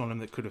pests on them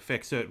that could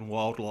affect certain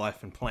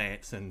wildlife and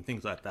plants and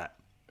things like that.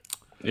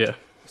 Yeah.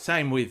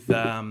 Same with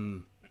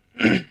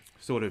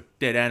sort of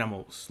dead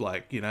animals,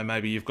 like,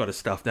 maybe you've got a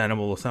stuffed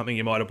animal or something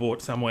you might have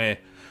bought somewhere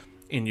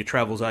in your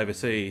travels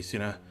overseas,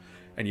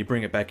 and you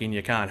bring it back in,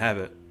 you can't have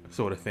it,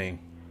 sort of thing.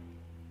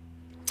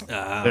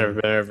 Never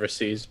been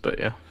overseas, but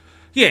yeah.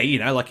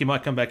 Yeah, like you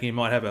might come back and you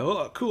might have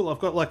cool, I've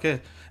got like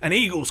an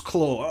eagle's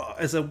claw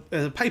as a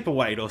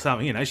paperweight or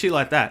something, shit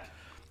like that.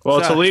 Well,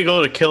 it's So-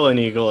 illegal to kill an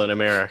eagle in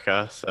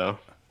America, so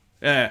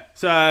Yeah,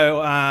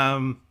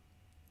 so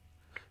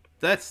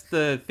that's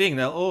the thing.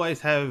 They'll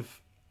always have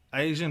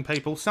Asian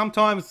people.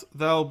 Sometimes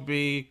they'll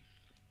be,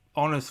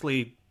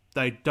 honestly,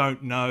 they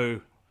don't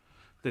know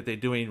that they're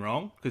doing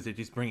wrong because they're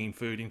just bringing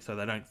food in, so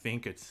they don't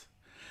think it's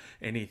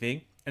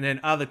anything. And then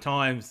other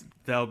times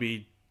they'll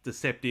be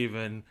deceptive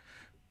and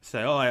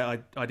say, "Oh,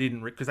 I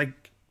didn't," because they,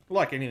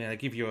 like anything, they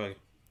give you a,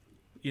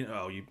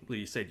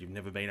 you said you've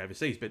never been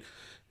overseas, but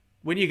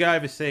when you go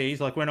overseas,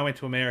 like when I went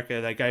to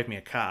America, they gave me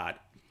a card,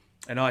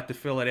 and I had to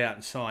fill it out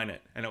and sign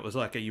it, and it was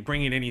like, "Are you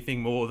bringing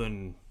anything more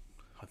than,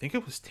 I think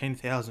it was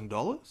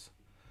 $10,000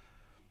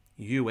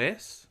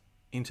 US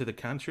into the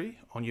country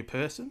on your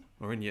person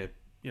or in your,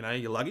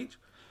 your luggage?"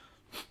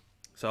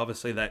 So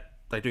obviously that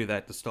they do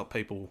that to stop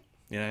people,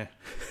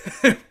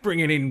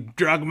 bringing in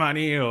drug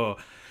money or,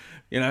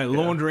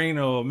 laundering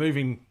or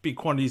moving big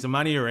quantities of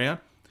money around.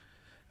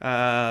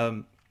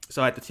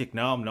 So I had to tick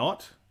no, I'm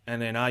not.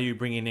 And then, are you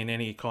bringing in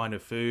any kind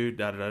of food?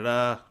 Da da da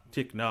da.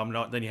 Tick no, I'm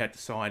not. Then you had to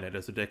sign it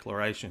as a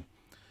declaration.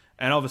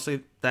 And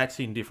obviously that's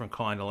in different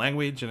kind of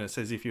language, and it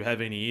says if you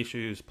have any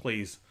issues,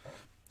 please,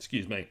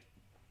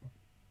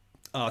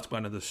 ask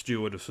one of the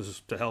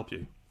stewardesses to help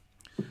you.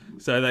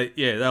 So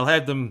they'll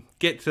have them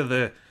get to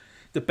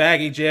the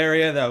baggage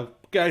area. They'll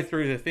go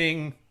through the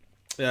thing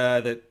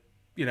that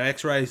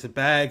X-rays the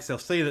bags. They'll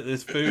see that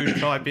there's food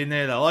type in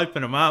there. They'll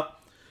open them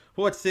up.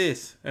 What's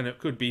this? And it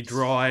could be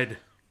dried,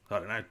 I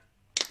don't know,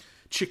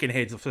 chicken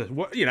heads or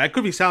it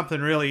could be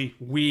something really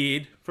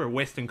weird for a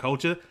Western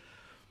culture.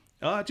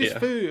 Just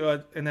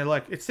food. And they're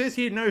like, it says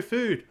here no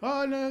food.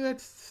 Oh no,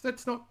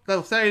 that's not.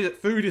 They'll say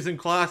that food isn't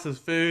classed as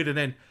food, and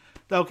then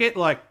they'll get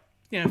like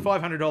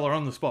 $500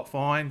 on the spot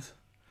fines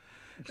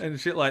and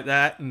shit like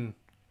that. And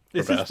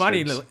it's just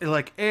funny,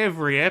 like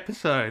every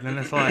episode, and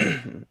it's like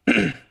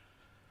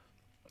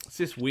it's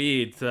just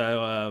weird.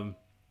 So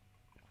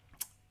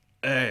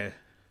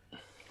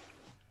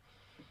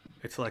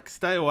it's like,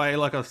 stay away.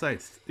 Like I say,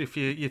 if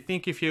you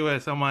think if you were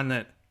someone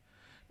that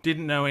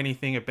didn't know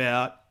anything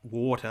about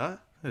water,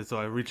 as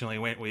I originally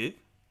went with,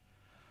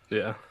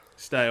 yeah.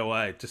 stay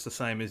away. Just the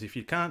same as if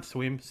you can't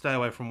swim, stay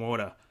away from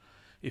water.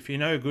 If you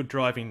know good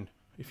driving,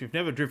 if you've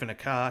never driven a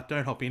car,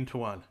 don't hop into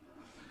one.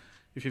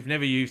 If you've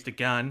never used a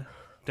gun,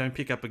 don't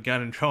pick up a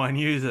gun and try and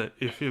use it.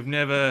 If you've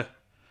never,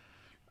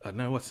 I don't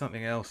know what's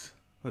something else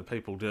that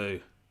people do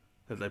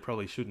that they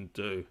probably shouldn't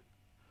do.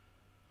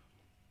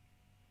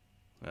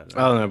 I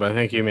don't know, but I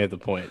think you made the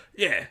point.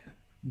 Yeah.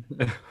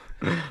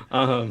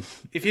 Um,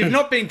 If you've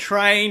not been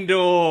trained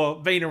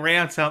or been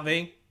around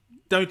something,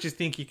 don't just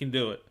think you can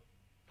do it.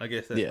 I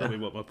guess that's probably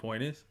what my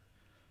point is.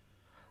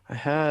 I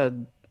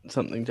had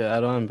something to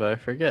add on, but I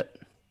forget.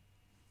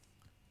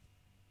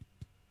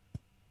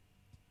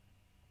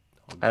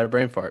 I had a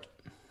brain fart.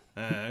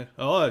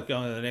 I'll go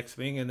on to the next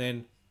thing, and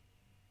then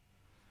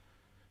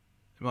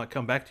it might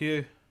come back to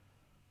you.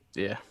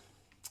 Yeah.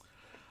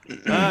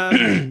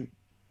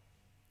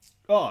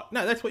 Oh,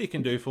 no, that's what you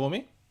can do for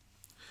me.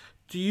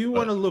 Do you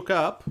want to look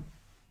up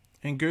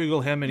and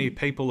Google how many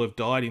people have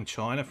died in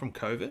China from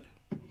COVID?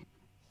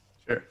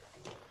 Sure.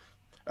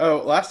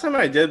 Oh, last time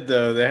I did,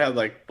 though, they had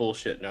like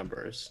bullshit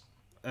numbers.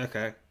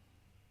 Okay.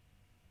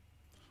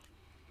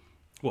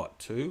 What,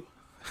 2?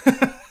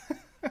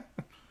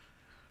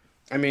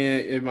 I mean,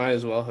 it might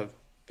as well have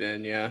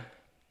been, yeah.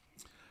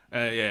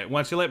 Yeah,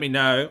 once you let me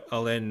know,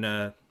 I'll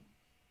then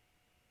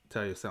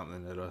tell you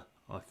something that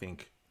I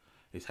think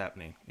is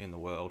happening in the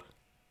world.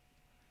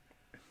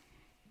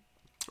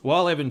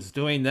 While Evan's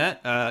doing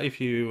that, if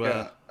you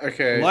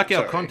Okay. like our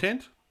sorry.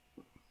 content,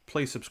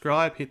 please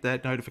subscribe, hit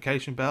that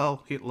notification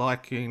bell, hit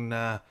like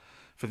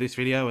for this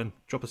video, and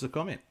drop us a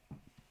comment.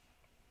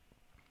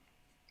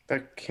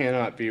 That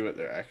cannot be what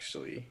they're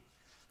actually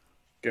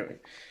doing.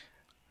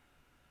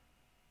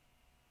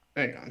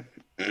 Hang on.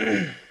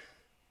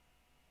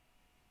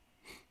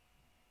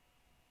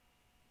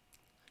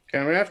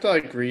 Okay, we have to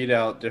like read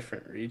out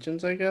different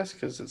regions, I guess,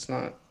 because it's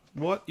not.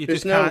 What you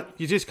There's just no- can't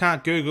you just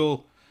can't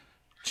Google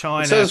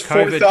China It says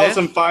COVID death?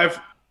 4,005.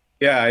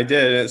 Yeah, I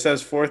did. It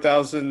says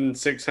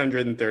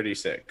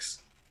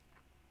 4,636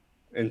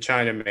 in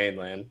China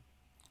mainland.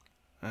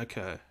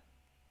 Okay.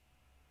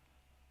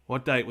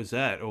 What date was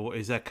that, or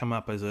is that come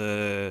up as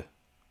a?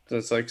 So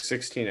it's like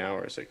 16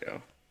 hours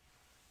ago.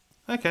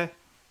 Okay.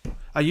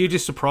 Are you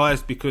just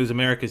surprised because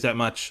America's that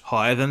much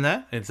higher than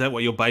that? Is that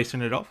what you're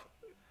basing it off?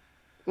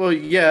 Well,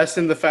 yes,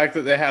 and the fact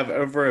that they have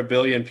over 1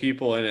 billion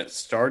people and it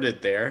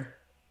started there.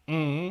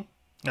 I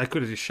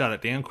could have just shut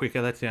it down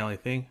quicker. That's the only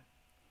thing.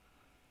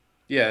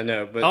 Yeah,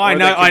 no, but Oh, I or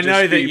know. they could I know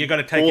just that be you got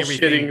to take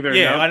bullshitting everything. their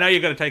Yeah, num- I know you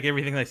got to take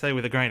everything they say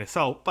with a grain of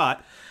salt.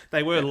 But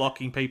they were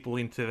locking people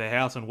into their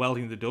house and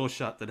welding the door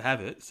shut that have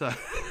it. So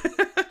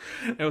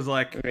it was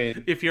like, I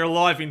mean, if you're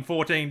alive in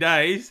 14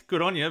 days,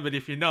 good on you. But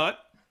if you're not,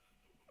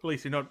 at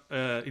least you're not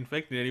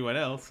infecting anyone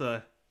else.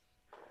 So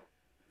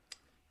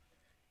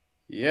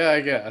yeah,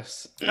 I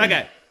guess.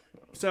 okay,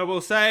 so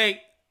we'll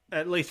say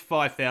at least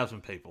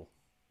 5,000 people,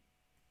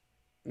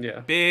 Yeah.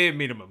 bare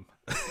minimum.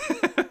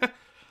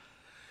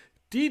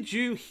 Did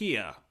you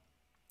hear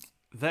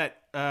that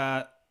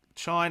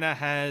China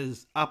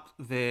has upped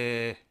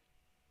their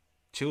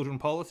children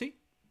policy?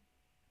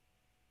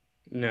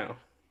 No.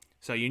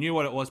 So you knew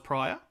what it was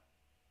prior?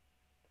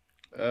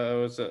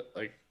 Was it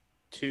like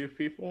 2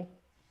 people?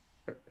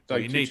 Well,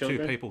 Like you 2 need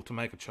children? 2 people to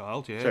make a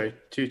child, yeah. Sorry,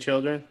 2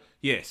 children?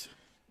 Yes.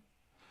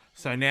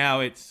 So now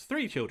it's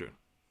 3 children.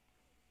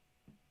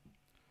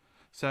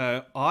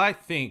 So I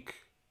think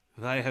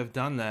they have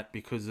done that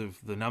because of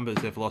the numbers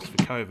they've lost for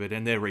COVID,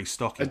 and they're I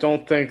restocking.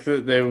 don't think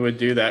that they would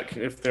do that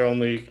if they're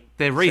only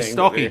They're saying that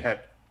restocking. they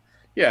had.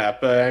 Yeah,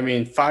 but I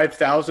mean,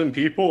 5,000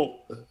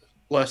 people,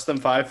 less than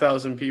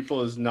 5,000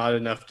 people is not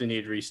enough to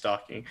need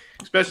restocking,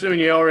 especially when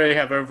you already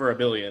have over 1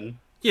 billion.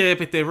 Yeah,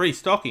 but they're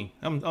restocking.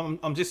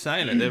 I'm just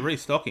saying it. They're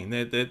restocking.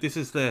 This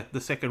is the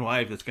second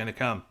wave that's going to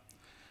come.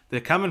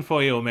 They're coming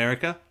for you,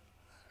 America.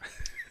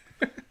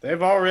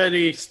 They've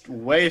already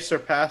way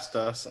surpassed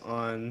us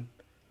on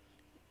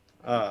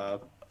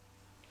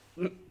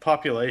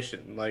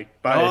population.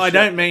 Like by Oh, a I shit-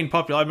 don't mean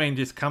popular. I mean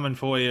just coming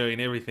for you in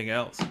everything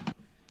else.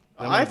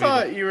 I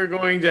thought you were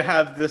going to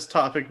have this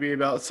topic be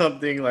about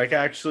something like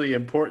actually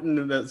important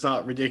and that's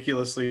not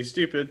ridiculously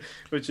stupid,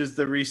 which is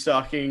the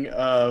restocking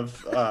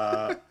of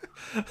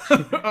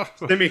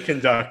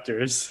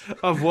semiconductors.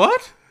 Of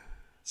what?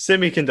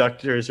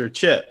 Semiconductors or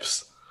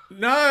chips.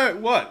 No,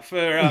 what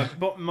for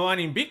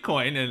mining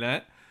Bitcoin and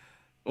that?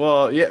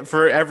 Well, yeah,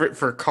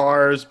 for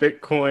cars,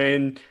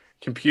 Bitcoin,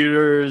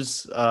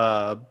 computers,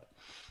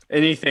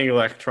 anything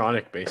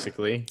electronic,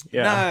 basically.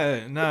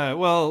 Yeah. No.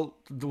 Well,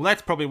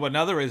 that's probably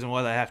another reason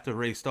why they have to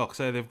restock.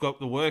 So they've got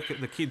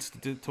the kids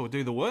to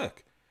do the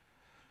work.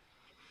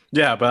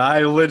 Yeah, but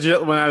I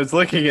legit, when I was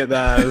looking at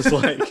that, I was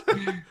like,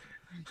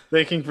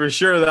 thinking for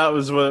sure that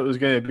was what it was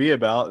going to be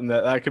about, and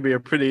that could be a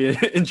pretty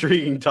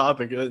intriguing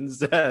topic.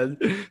 Instead,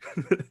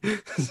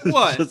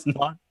 What? It's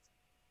not.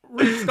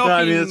 Restocking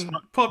I mean, it's-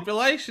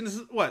 populations.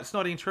 What? It's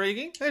not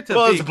intriguing. That's a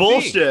Well, big it's thing.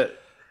 bullshit.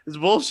 It's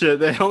bullshit.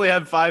 They only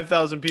had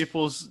 5,000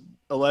 people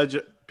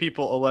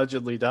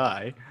allegedly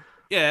die.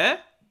 Yeah.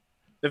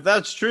 If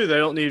that's true, they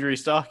don't need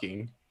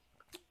restocking.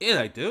 Yeah,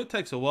 they do. It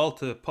takes a while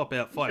to pop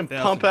out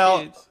 5,000 Pump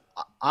out. kids.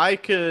 I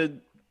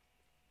could,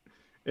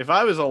 if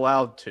I was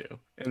allowed to,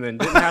 and then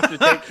didn't have to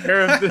take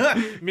care of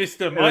the.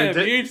 Mister, my And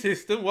it- immune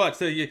system. What?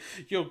 So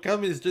your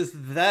gum is just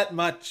that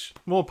much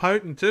more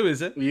potent too,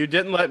 is it? You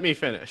didn't let me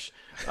finish.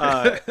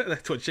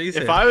 That's what she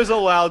said. If I was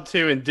allowed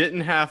to and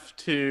didn't have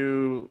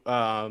to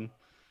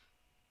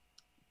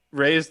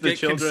raise the Get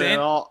children consent? at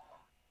all.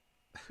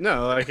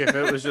 No, like if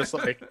it was just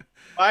like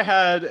I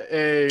had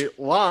a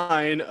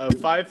line of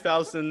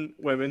 5,000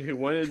 women who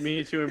wanted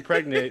me to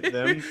impregnate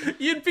them,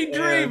 You'd be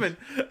dreaming.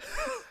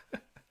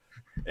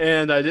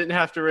 and I didn't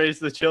have to raise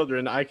the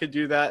children, I could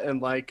do that in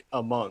like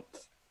a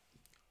month.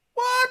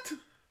 What?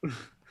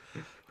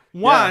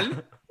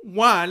 One.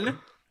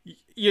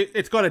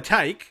 It's got to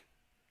take.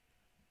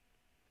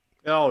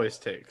 It always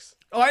takes.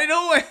 I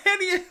know.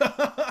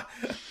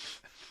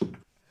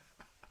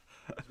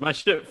 My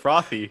shit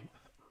frothy.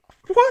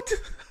 What?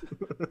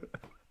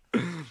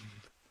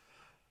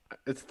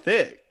 It's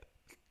thick.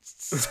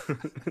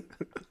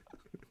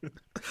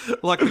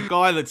 Like the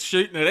guy that's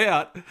shooting it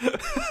out.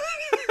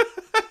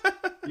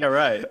 Yeah,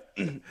 right.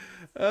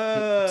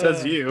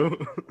 Says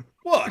you.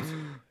 What?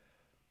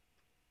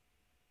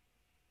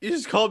 You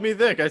just called me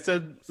thick. I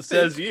said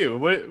says you.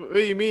 What do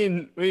you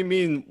mean? What do you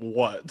mean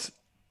what?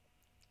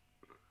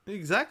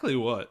 Exactly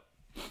what?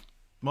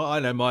 I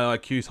know my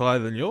IQ's higher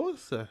than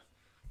yours. So.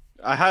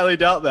 I highly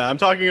doubt that. I'm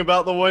talking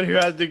about the one who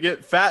had to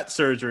get fat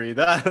surgery.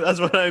 That's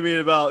what I mean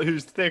about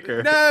who's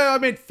thicker. No, I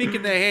meant thick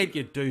in the head,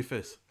 you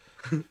doofus.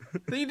 You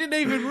didn't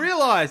even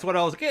realise what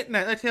I was getting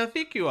at. That's how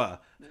thick you are.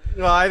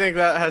 Well, I think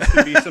that has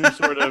to be some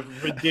sort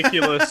of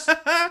ridiculous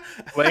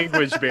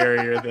language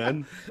barrier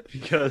then,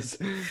 because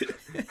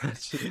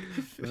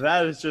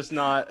that is just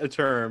not a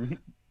term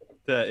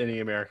that any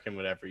American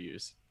would ever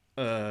use.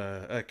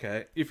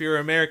 Okay. If you're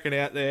American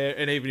out there,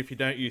 and even if you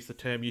don't use the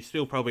term, you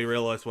still probably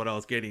realise what I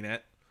was getting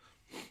at.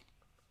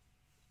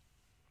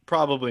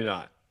 Probably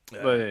not.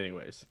 But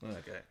anyways.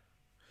 Okay.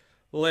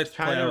 Well, let's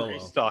play China along.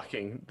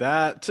 restocking.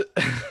 That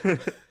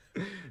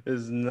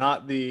is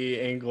not the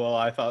angle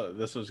I thought that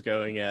this was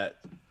going at,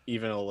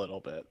 even a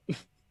little bit.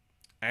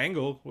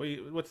 Angle?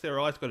 What's their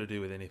eyes got to do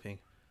with anything?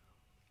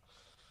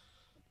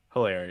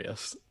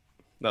 Hilarious.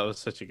 That was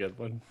such a good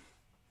one.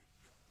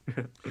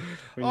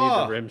 We need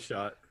the rim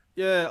shot.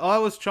 Yeah, I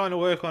was trying to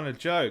work on a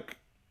joke.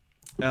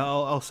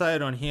 I'll say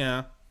it on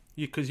here,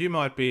 because you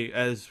might be,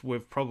 as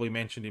we've probably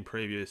mentioned in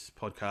previous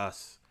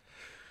podcasts,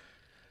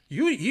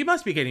 you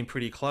must be getting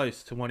pretty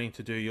close to wanting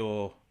to do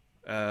your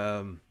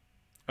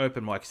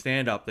open mic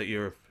stand-up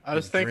that I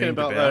was thinking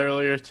about that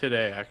earlier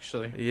today,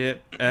 actually. Yeah,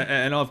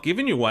 and I've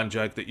given you one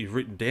joke that you've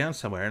written down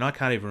somewhere, and I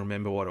can't even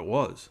remember what it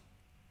was.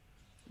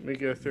 Let me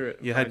go through it.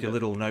 You had your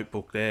little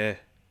notebook there.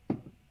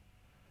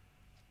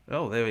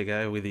 Oh, there we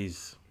go, with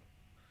his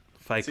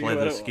fake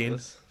leather skin.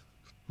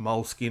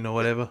 Moleskin or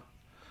whatever.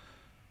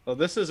 Well,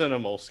 this isn't a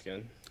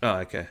moleskin. Oh,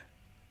 okay.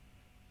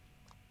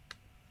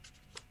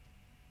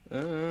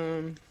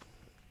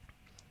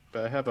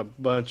 But I have a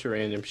bunch of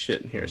random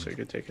shit in here, so it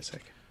could take a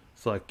second.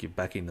 It's like you're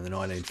back into the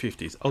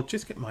 1950s. I'll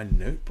just get my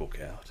notebook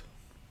out.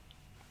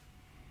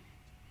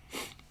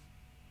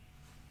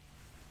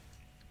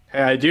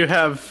 Hey, I do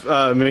have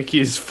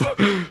Mickey's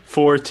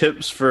 4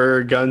 tips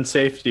for gun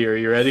safety. Are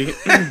you ready?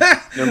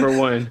 Number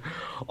 1,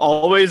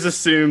 always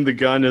assume the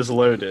gun is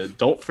loaded.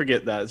 Don't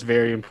forget that. It's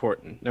very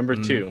important. Number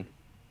 2,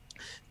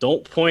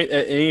 don't point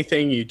at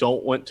anything you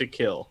don't want to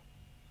kill.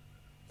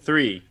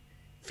 3,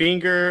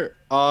 finger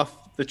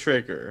off the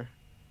trigger.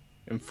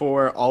 And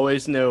 4,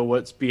 always know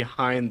what's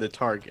behind the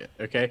target.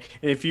 Okay?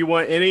 And if you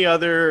want any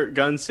other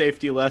gun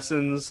safety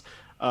lessons,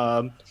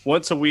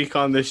 once a week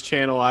on this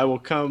channel, I will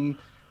come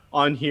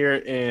on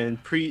here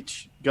and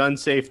preach gun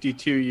safety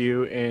to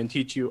you and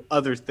teach you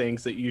other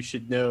things that you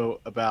should know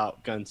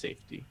about gun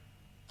safety.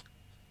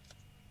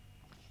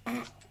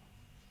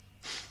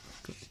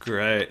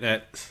 Great.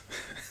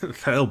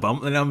 That'll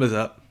bump the numbers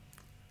up.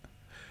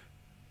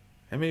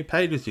 How many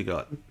pages you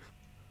got?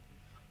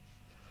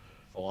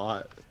 A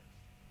lot.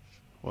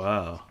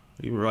 Wow.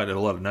 You write a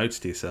lot of notes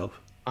to yourself.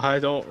 I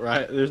don't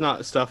write. There's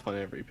not stuff on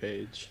every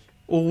page.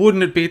 Well,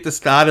 wouldn't it be at the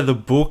start of the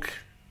book?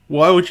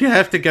 Why would you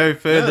have to go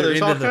further There's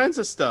into all kinds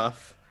of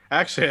stuff.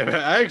 Actually,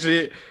 I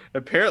actually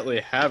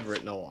apparently have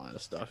written a lot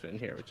of stuff in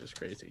here, which is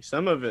crazy.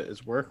 Some of it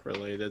is work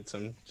related.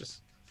 Some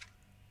just...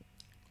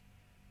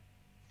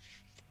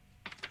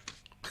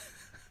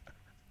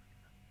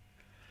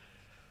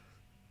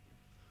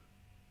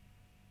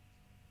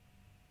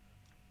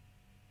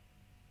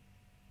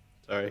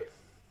 Sorry.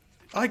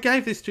 I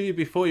gave this to you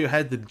before you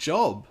had the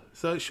job,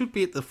 so it should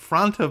be at the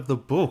front of the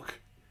book.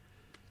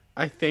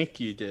 I think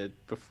you did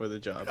before the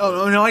job.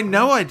 Oh, no, I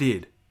know I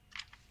did.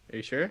 Are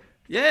you sure?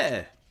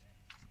 Yeah.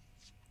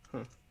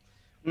 Huh.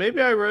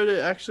 Maybe I wrote it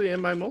actually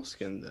in my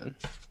moleskin then.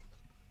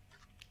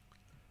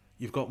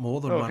 You've got more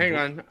than one. one. Hang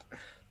on.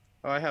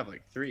 Oh, I have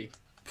like 3.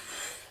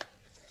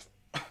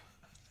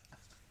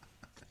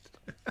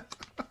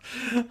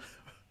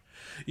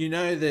 You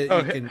know that Oh,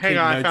 you can hang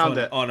keep on, notes I found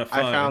it. on a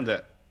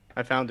phone.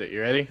 I found it.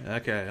 You ready?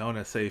 Okay, I want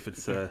to see if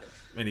it's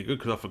any good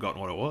because I've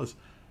forgotten what it was.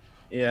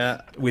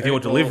 Yeah. With your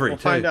delivery, we'll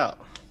too. Find out.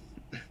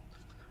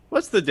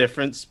 What's the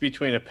difference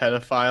between a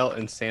pedophile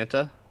and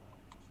Santa?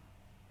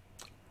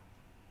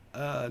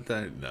 I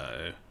don't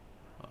know.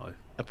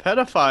 A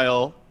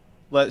pedophile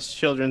lets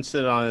children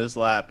sit on his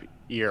lap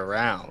year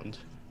round.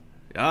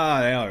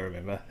 Ah, now I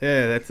remember.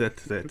 Yeah, that's a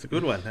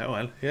good one. That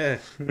one. Yeah.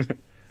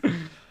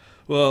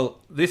 Well,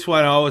 this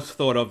one I always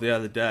thought of the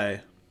other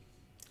day.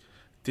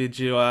 Did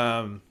you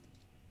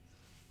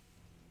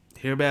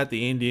hear about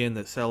the Indian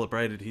that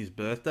celebrated his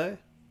birthday?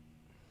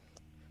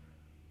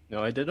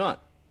 No, I did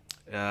not.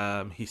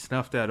 He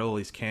snuffed out all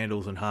his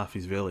candles in half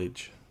his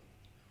village.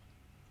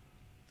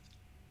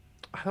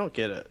 I don't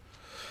get it.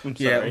 I'm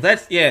Yeah,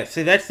 sorry.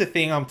 See, that's the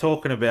thing I'm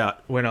talking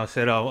about when I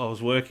said I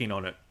was working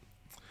on it.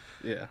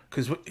 Yeah.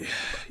 Because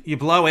you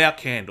blow out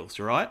candles,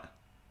 right?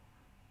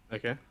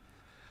 Okay.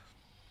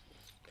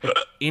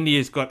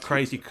 India's got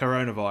crazy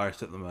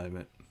coronavirus at the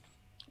moment.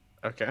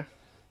 Okay.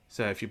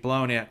 So if you're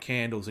blowing out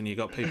candles and you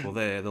got people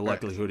there, the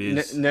likelihood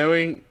is...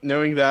 Knowing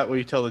that, will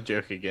you tell the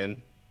joke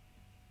again?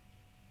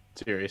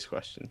 Serious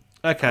question.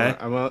 Okay.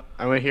 I'm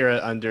gonna hear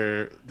it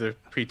under the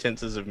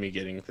pretenses of me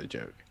getting the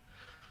joke.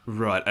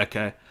 Right,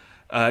 okay.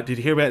 Did you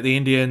hear about the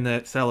Indian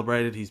that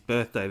celebrated his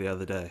birthday the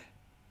other day?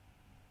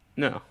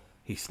 No.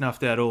 He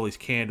snuffed out all his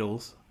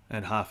candles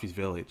and half his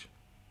village.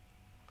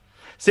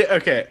 See,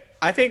 okay,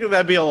 I think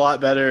that'd be a lot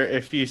better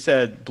if you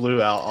said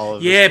blew out all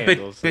of his Yeah,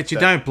 candles but you instead.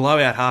 don't blow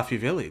out half your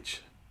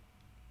village.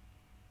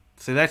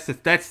 So that's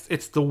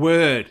it's the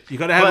word. You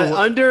got to have a But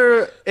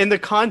under in the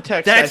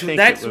context, I think it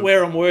that's would.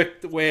 where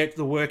where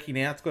the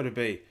working out's got to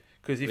be.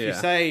 Because if you Yeah.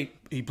 say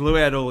he blew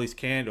out all his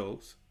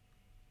candles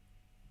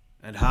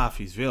and half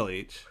his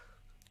village,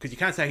 because you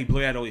can't say he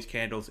blew out all his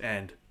candles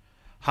and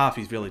half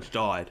his village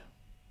died.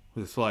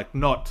 It's like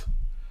not.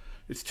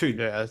 It's too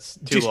Yeah, it's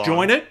too long.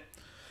 disjointed.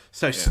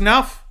 So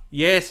snuff,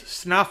 yes,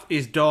 snuff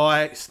is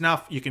dye.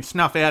 Snuff, you can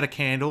snuff out a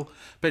candle,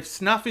 but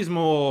snuff is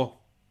more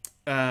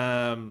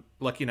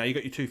like you got your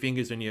two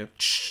fingers and you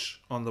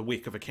on the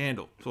wick of a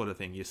candle sort of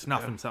thing. You're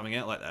snuffing something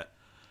out like that.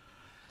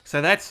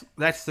 So that's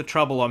the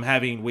trouble I'm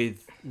having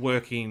with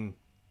working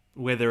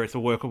whether it's a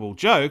workable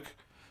joke,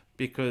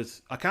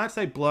 because I can't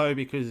say blow,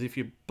 because if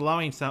you're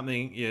blowing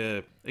something,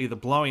 you're either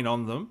blowing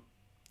on them,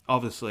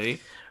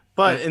 obviously.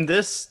 But in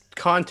this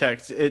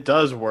context, it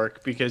does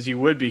work because you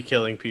would be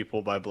killing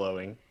people by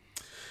blowing.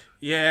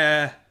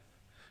 Yeah,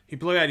 he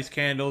blew out his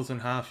candles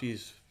and half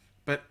his.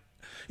 But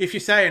if you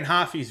say in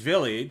half his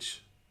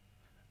village,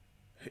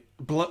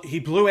 he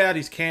blew out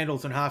his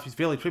candles and half his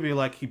village. People be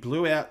like, he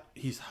blew out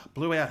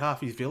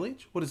half his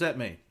village. What does that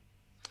mean?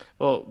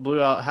 Well,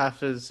 blew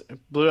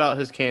out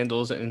his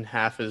candles and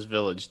half his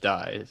village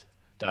died.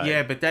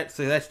 Yeah, but that's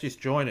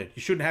disjointed.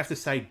 You shouldn't have to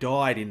say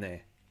died in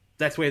there.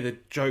 That's where the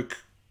joke.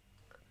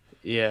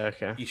 Yeah,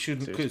 okay. You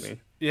shouldn't, See what you because mean.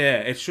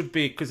 it should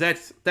be, because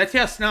that's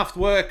how snuff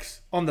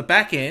works on the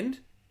back end.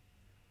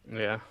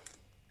 Yeah.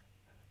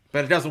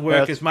 But it doesn't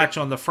work That's as much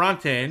on the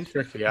front end.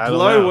 tricky. I don't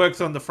Blow know.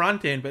 works on the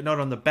front end, but not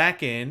on the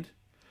back end.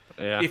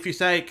 Yeah. If you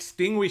say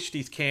extinguished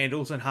his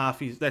candles and half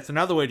his, that's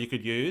another word you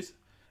could use,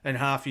 and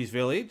half his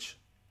village.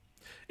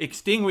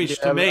 Extinguished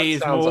Yeah, to but me that is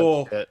sounds like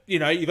more, shit.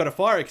 you got a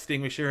fire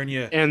extinguisher and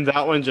you, And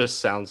that one just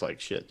sounds like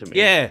shit to me.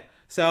 yeah.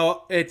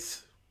 So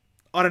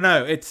I don't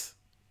know,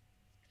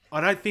 I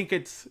don't think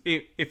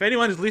if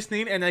anyone's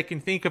listening and they can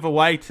think of a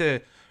way to,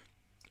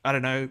 I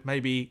don't know,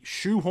 maybe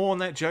shoehorn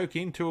that joke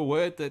into a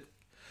word that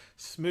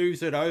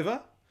smooths it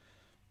over.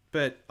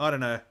 But I don't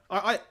know.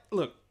 I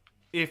look,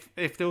 if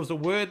there was a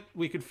word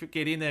we could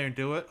get in there and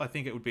do it, I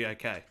think it would be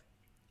okay.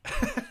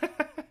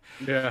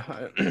 Yeah.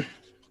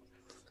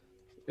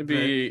 It'd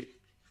be.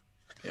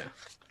 Yeah.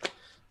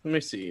 Let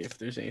me see if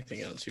there's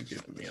anything else you've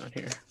given me on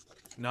here.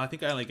 No, I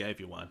think I only gave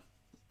you one.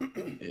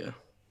 Yeah.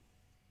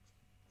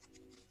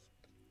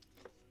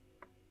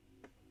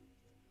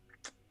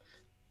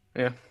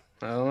 Yeah.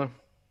 I don't know.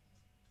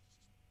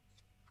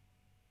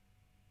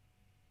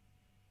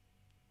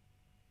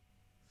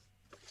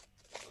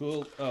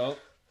 Cool. Oh.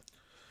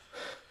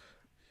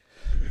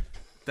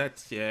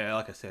 That's, yeah,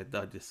 like I said,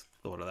 I just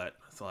thought of that.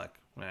 It's like,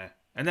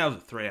 and that was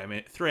at 3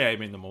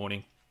 a.m. in the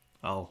morning.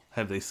 I'll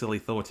have these silly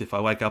thoughts if I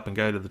wake up and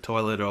go to the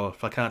toilet, or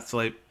if I can't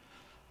sleep.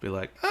 Be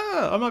like,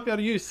 I might be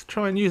able to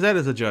try and use that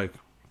as a joke.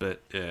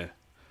 But, yeah.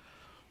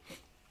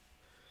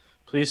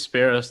 Please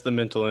spare us the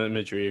mental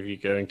imagery of you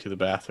going to the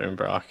bathroom,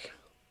 Brock.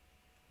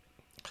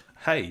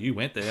 Hey, you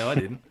went there, I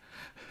didn't.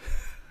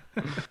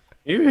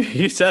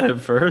 You said it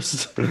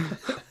first.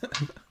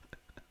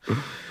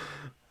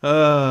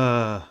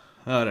 I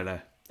don't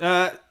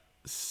know.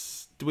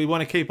 Do we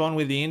want to keep on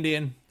with the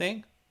Indian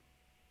thing?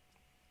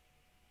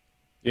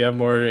 You have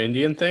more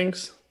Indian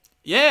things?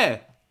 Yeah.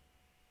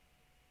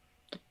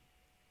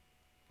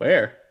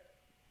 Where?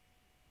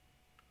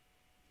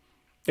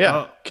 Yeah,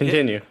 Oh,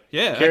 continue.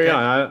 Yeah. Carry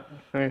okay.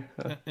 on.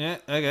 Yeah,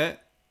 okay.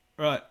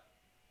 Right.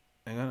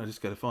 Hang on, I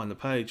just got to find the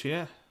page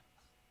here.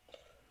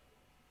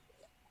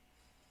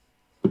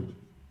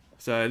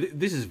 So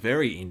this is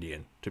very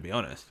Indian, to be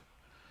honest.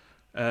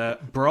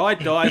 Bride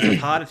dies of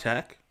heart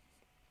attack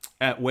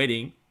at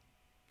wedding.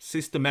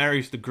 Sister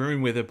marries the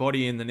groom with her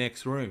body in the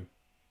next room.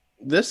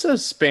 This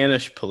says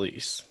Spanish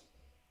police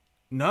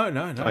No.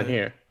 on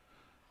here.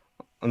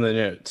 On the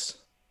notes.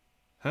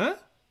 Huh?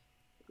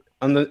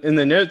 In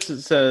the notes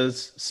it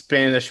says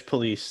Spanish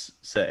police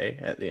say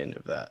at the end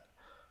of that.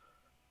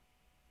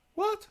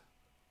 What?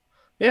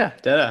 Yeah,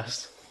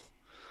 deadass.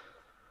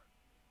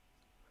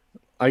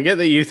 I get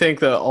that you think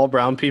that all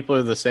brown people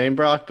are the same,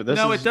 Brock, but this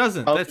No, is it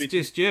doesn't. supposed That's to be-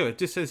 just you. It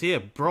just says here,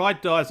 bride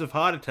dies of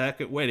heart attack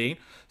at wedding.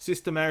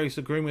 Sister marries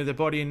the groom with her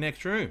body in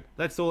next room.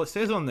 That's all it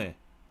says on there.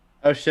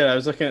 Oh shit, I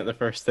was looking at the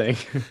first thing.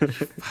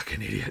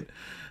 Fucking idiot.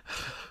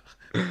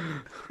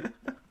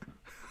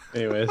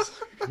 Anyways,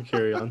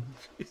 carry on.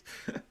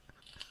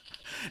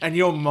 And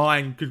your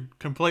mind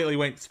completely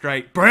went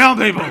straight. Brown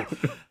people!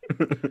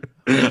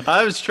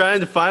 I was trying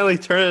to finally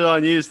turn it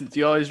on you since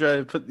you always try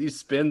to put these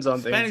spins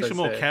on Spanish things. are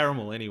more Say.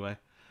 caramel anyway.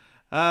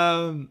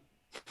 That's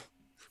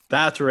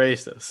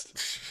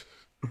racist.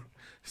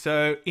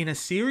 So, in a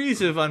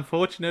series of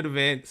unfortunate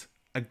events,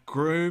 a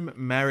groom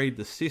married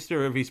the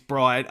sister of his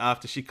bride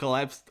after she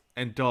collapsed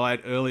and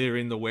died earlier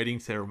in the wedding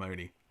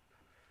ceremony.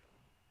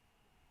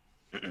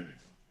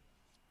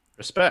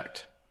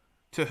 Respect.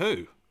 To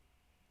who?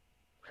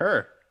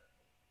 Her.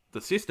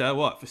 The sister?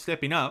 What? For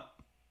stepping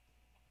up?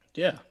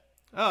 Yeah.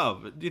 Oh,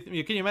 but can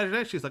you imagine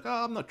that? She's like,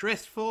 I'm not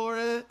dressed for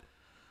it.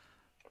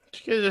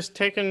 She could have just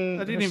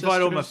taken. I didn't her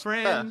invite all my sister's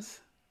friends.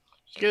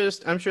 She could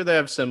just, I'm sure they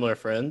have similar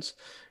friends,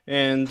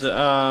 and She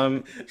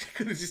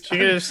could have just she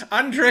could just.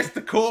 undressed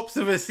the corpse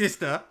of her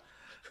sister.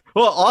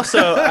 Well,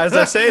 also, as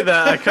I say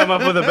that, I come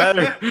up with a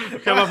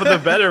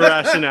better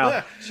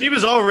rationale. She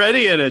was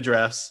already in a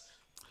dress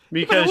But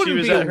it because she wouldn't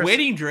was be at a her.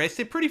 wedding dress.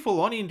 They're pretty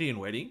full on Indian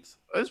weddings.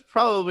 It's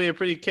probably a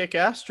pretty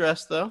kick-ass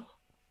dress, though.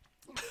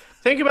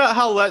 Think about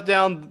how let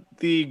down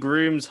the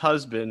groom's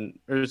husband,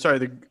 or sorry,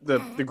 the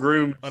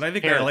groom's I don't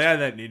think they parents. allow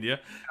that in India.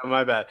 Oh,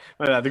 my bad.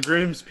 The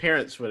groom's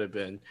parents would have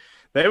been.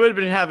 They would have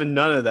been having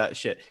none of that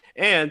shit.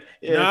 And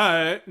if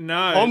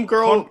No.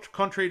 homegirl,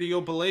 Contrary to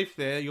your belief,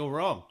 there, you're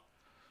wrong.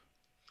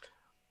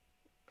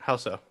 how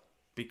so?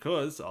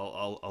 Because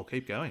I'll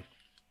keep going.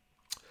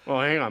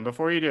 Well, hang on.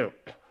 Before you do,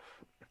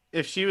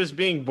 if she was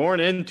being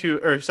married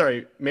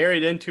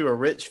into a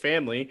rich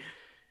family,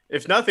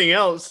 if nothing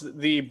else,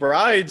 the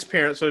bride's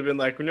parents would have been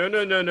like,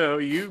 no,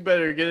 you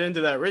better get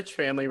into that rich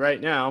family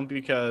right now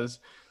because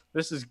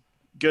this is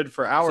good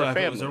for our So if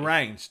family. it was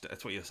arranged,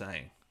 that's what you're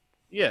saying.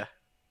 Yeah.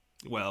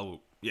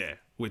 Well, yeah,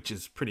 which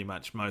is pretty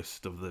much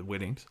most of the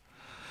weddings.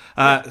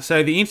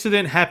 So the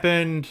incident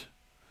happened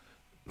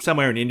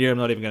somewhere in India. I'm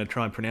not even going to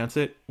try and pronounce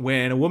it.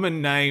 When a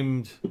woman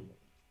named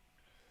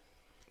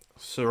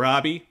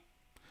Sarabi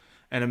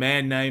and a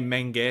man named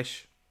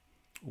Mangesh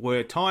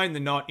were tying the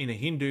knot in a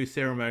Hindu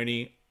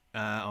ceremony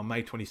on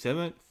May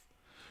 27th.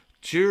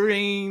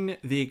 During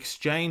the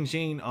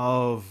exchanging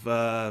of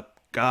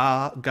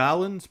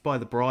garlands by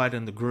the bride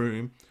and the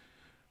groom,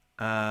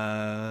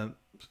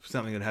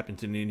 something that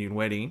happens in an Indian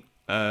wedding,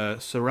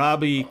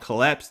 Sarabi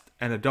collapsed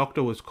and a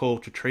doctor was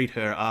called to treat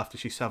her after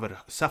she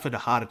suffered a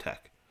heart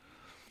attack.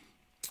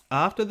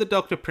 After the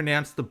doctor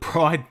pronounced the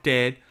bride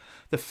dead,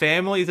 the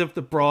families of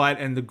the bride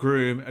and the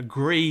groom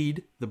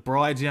agreed the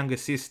bride's younger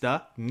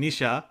sister,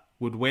 Nisha,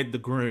 would wed the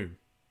groom.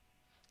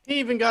 He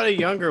even got a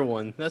younger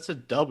one. That's a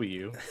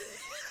W.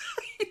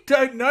 You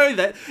don't know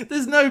that.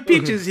 There's no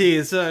pictures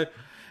here, so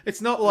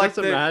it's not like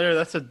Doesn't matter.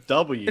 That's a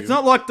W. It's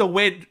not like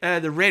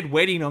the red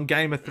wedding on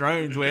Game of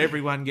Thrones where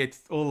everyone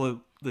gets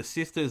all the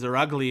sisters are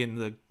ugly and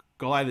the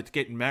guy that's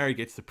getting married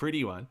gets the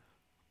pretty one,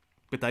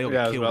 but they all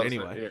get killed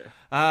anyway.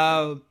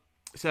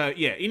 So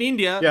yeah, in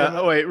India.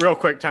 Yeah. Wait, real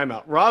quick,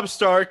 timeout. Rob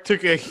Stark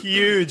took a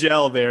huge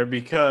L there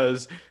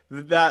because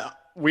that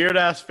weird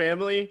ass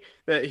family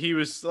that he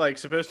was like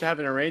supposed to have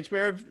an arranged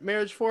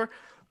marriage for,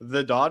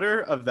 the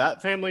daughter of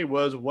that family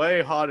was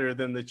way hotter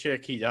than the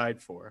chick he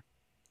died for,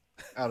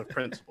 out of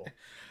principle.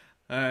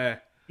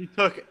 He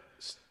took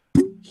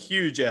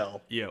huge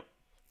L. Yep.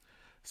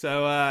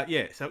 So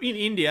so in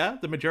India,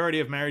 the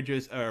majority of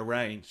marriages are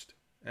arranged,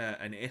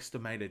 an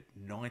estimated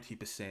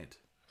 90%.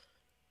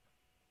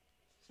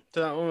 So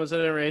that one was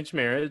an arranged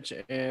marriage,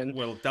 and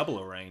Well, double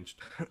arranged.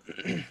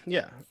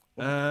 yeah.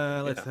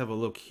 Let's have a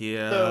look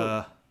here.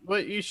 So,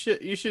 but you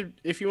should,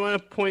 if you want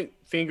to point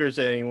fingers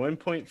at anyone,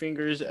 point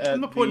fingers at.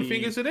 I'm not pointing the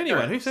fingers at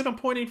anyone. Who parents. said I'm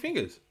pointing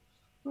fingers?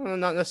 Well,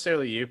 not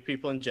necessarily you,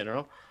 people in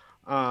general.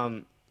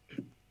 The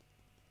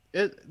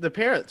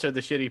parents are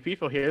the shitty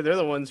people here. They're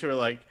the ones who are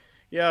like,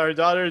 yeah, our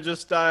daughter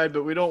just died,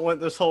 but we don't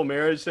want this whole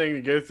marriage thing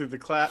to go through the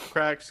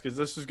cracks because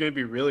this is going to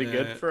be really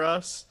good for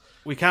us.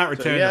 We can't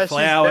return yeah, the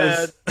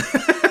flowers.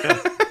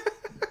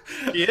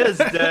 She is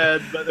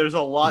dead, but there's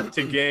a lot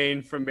to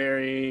gain from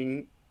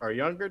marrying our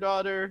younger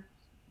daughter.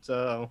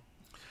 So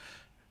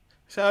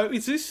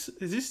is this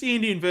the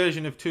Indian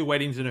version of 2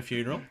 Weddings and a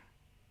Funeral?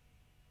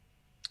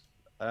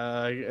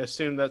 I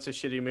assume that's a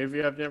shitty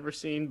movie I've never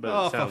seen, but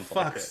Oh, it sounds for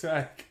like fuck's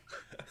sake!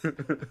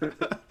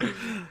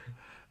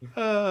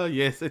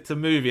 Yes, it's a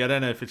movie. I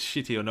don't know if it's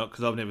shitty or not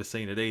because I've never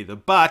seen it either.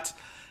 But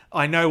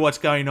I know what's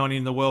going on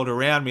in the world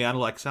around me,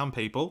 unlike some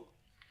people.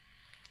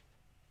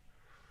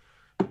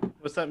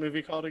 What's that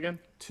movie called again?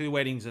 2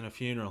 Weddings and a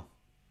Funeral.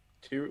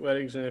 2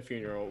 Weddings and a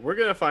Funeral. We're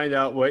gonna find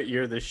out what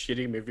year this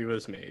shitty movie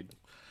was made.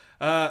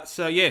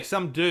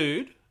 Some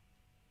dude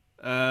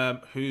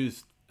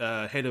who's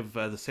head of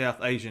the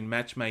South Asian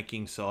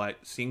matchmaking site,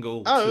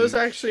 Single. Oh, it was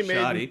actually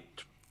Shadi. made.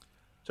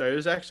 Sorry, it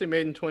was actually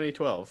made in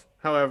 2012.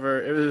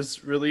 However, it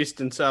was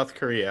released in South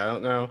Korea. I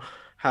don't know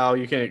how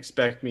you can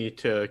expect me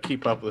to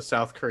keep up with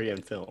South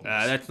Korean films.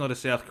 That's not a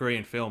South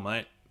Korean film,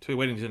 mate. 2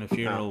 Weddings and a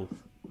Funeral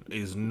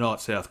is not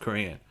South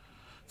Korean.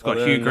 It's got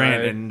Hugh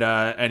Grant and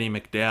Annie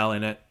McDowell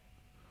in it.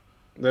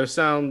 Those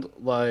sound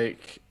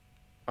like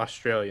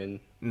Australian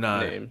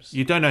names.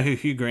 You don't know who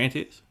Hugh Grant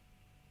is?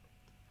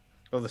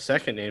 Well, the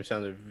second name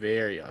sounded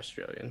very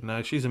Australian.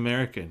 No, she's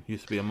American.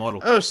 Used to be a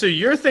model. Oh, so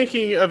you're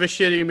thinking of a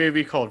shitty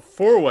movie called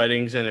 4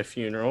 Weddings and a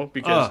Funeral?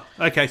 Because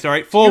okay,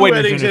 sorry. 4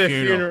 Weddings and a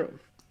Funeral.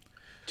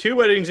 2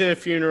 Weddings and a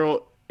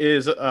Funeral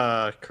is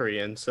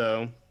Korean,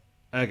 so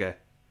okay.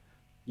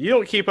 You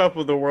don't keep up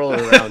with the world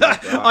around you,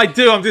 Brock. I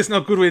do. I'm just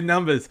not good with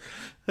numbers.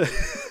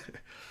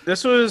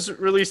 This was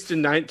released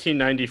in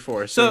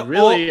 1994, So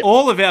really,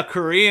 all of our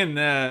Korean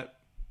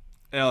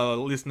our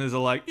listeners are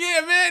like,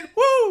 yeah, man,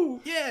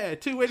 woo, yeah,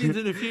 2 Weddings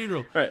and a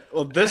Funeral. right.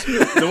 Well,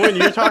 the one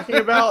you're talking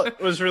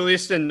about was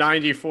released in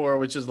 '94,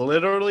 which is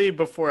literally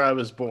before I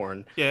was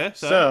born. Yeah.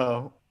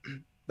 So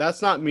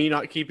that's not me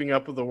not keeping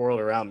up with the world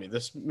around me.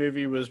 This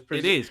movie was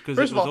It is, because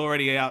it was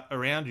already out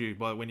around you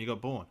by when you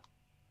got born.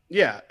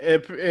 Yeah,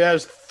 it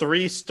has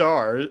 3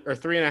 stars or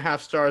 3.5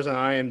 stars on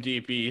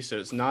IMDb, so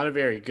it's not a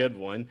very good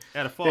one.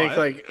 Out of 5? Think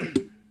like,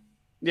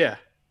 yeah,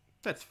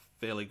 that's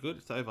fairly good.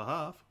 It's over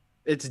half.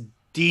 it's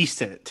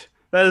decent.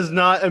 That is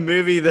not a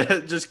movie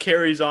that just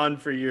carries on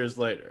for years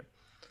later.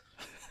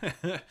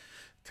 It's a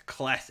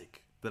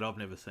classic that I've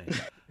never seen.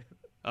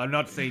 I've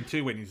not seen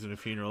 2 Weddings and a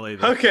Funeral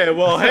either. Okay,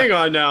 well, hang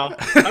on now.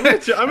 I'm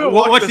gonna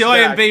what's the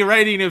IMDb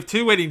rating of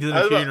 2 Weddings and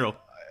a Funeral?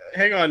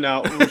 Hang on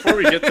now. Before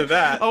we get to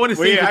that, I want to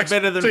see if it's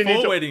better than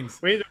 4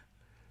 Weddings. We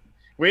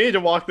need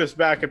to walk this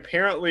back.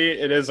 Apparently,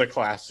 it is a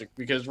classic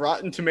because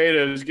Rotten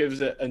Tomatoes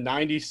gives it a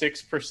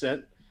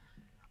 96%.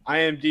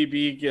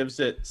 IMDb gives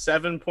it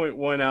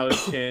 7.1 out of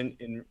 10.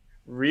 And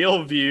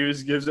Real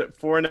Views gives it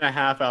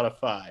 4.5 out of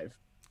 5.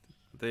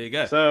 There you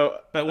go. So,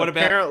 but what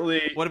about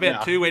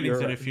 2 Weddings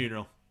and right. a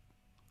Funeral?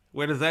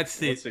 Where does that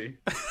sit? Let's see.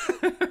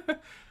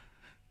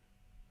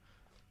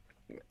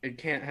 It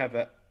can't have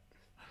that.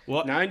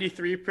 What?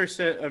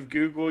 93% of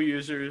Google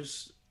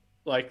users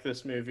like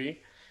this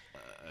movie.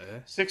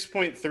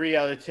 6.3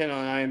 out of 10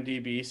 on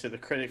IMDb, so the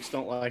critics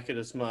don't like it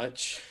as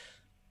much.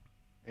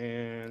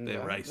 And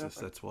they're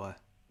racist, that's why.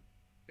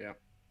 Yeah.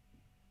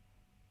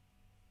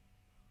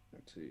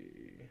 Let's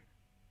see.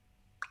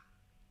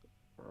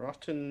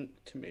 Rotten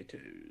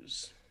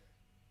Tomatoes.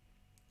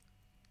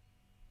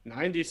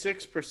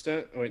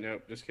 96%. Oh, wait, no,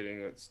 just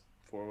kidding. That's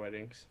 4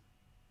 Weddings.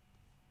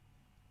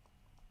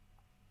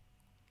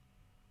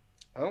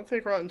 I don't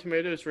think Rotten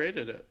Tomatoes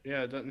rated it.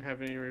 Yeah, it doesn't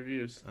have any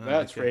reviews.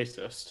 That's okay.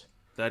 Racist.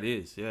 That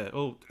is, yeah.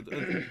 Oh,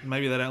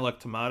 maybe they don't like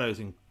tomatoes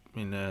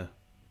in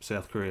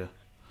South Korea.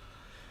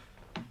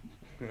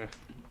 Yeah.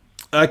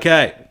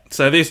 Okay,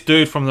 so this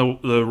dude from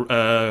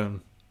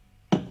the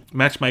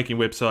matchmaking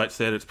website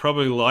said it's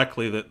probably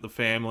likely that the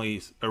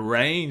families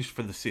arranged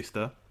for the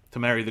sister to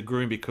marry the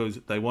groom because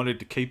they wanted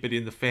to keep it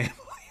in the family.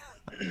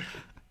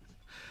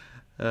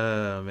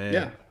 Oh, man.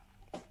 Yeah.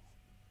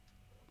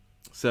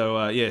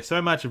 So,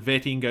 so much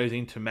vetting goes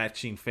into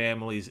matching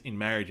families in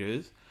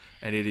marriages,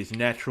 and it is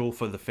natural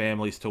for the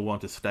families to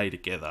want to stay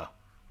together.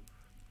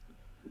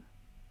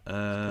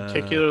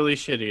 Particularly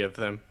shitty of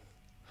them.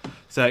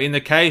 So, in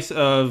the case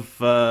of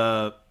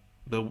the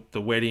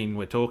wedding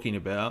we're talking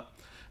about,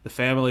 the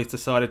families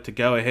decided to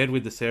go ahead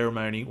with the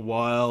ceremony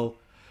while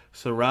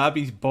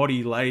Sarabi's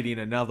body laid in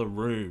another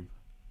room.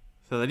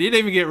 So, they didn't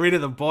even get rid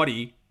of the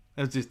body.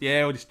 It was just,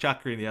 we'll just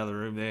chuck her in the other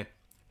room there.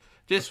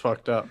 Just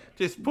fucked up.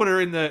 Just put her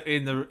in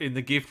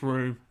the gift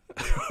room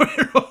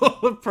where all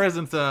the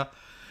presents are.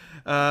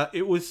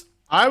 It was.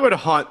 I would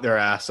haunt their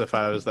ass if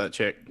I was that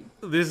chick.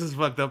 This is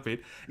fucked up,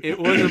 it. It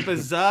was a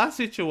bizarre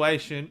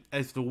situation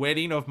as the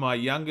wedding of my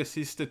younger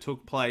sister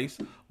took place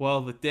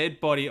while the dead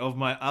body of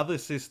my other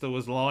sister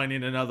was lying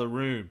in another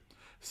room.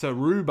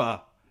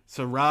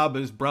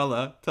 Saraba's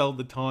brother, told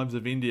the Times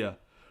of India.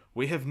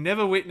 We have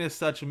never witnessed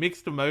such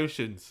mixed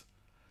emotions.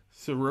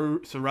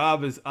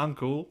 Saraba's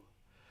uncle,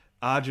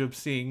 Arjab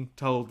Singh,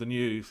 told the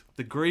news.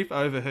 The grief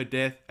over her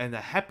death and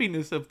the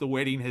happiness of the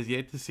wedding has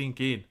yet to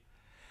sink in.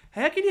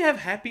 How can you have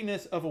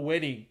happiness of a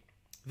wedding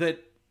that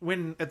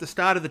when at the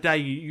start of the day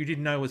you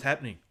didn't know was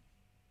happening?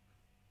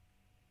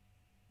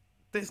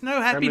 There's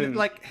no happiness. I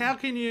mean, how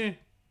can you...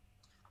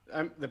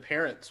 the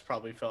parents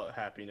probably felt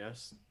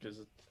happiness because...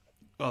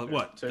 Oh,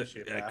 what?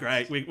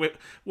 Great. We're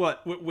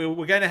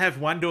going to have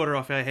one daughter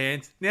off our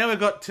hands. Now we've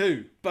got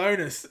 2.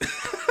 Bonus.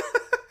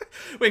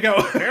 We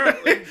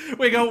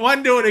got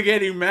one daughter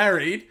getting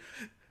married,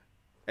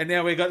 and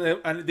now we got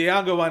the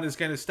younger one is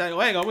going to stay.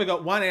 Hang on, we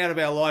got one out of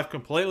our life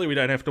completely. We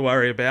don't have to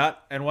worry about,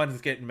 and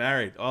one's getting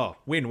married. Oh,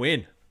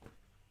 win-win.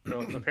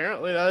 Well,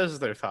 apparently, that is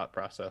their thought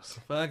process.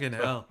 Fucking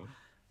hell,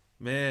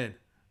 man.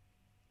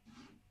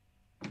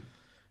 Yeah,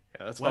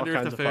 that's all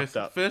kinds of fucked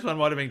up. First one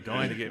might have been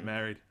dying to get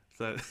married.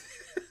 So,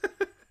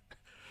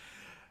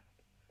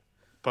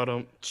 but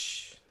that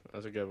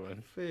was a good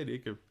one. Fair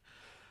dinkum.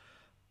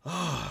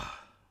 Oh.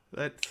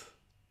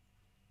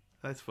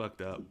 That's fucked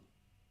up.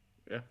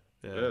 Yeah,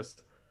 it is.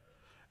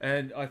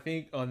 And I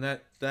think on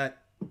that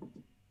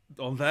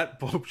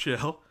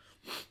bombshell.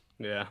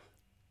 Yeah.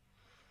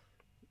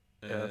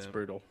 Yeah, that's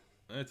brutal.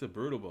 That's a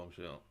brutal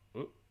bombshell.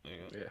 Oh,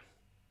 hang on. Yeah.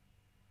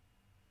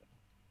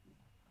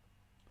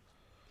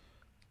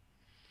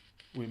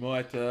 We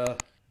might end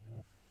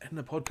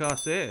the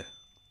podcast there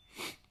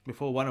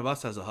before one of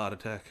us has a heart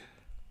attack.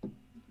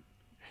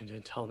 And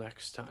until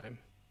next time.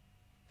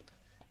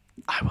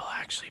 I will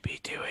actually be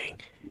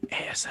doing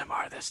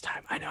ASMR this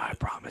time. I know I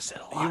promise it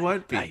a lot. You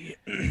won't be.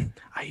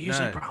 I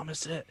usually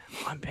promise it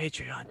on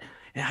Patreon.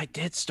 And I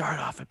did start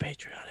off a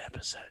Patreon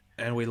episode.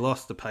 And we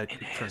lost the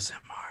Patreon. In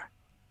ASMR.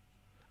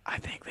 I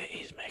think that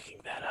he's making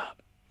that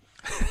up.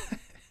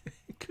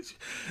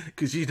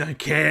 Because you don't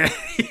care.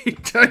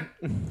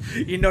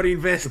 You're not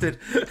invested.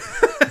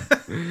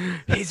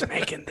 He's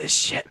making this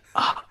shit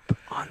up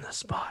on the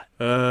spot.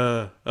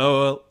 Oh,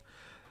 well.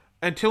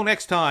 Until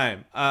next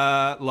time,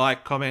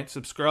 like, comment,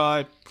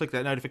 subscribe, click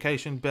that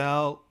notification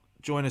bell,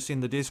 join us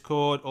in the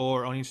Discord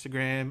or on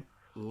Instagram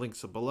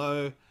Links are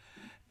below.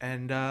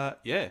 And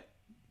yeah,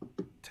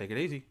 take it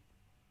easy.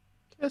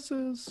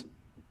 Kisses.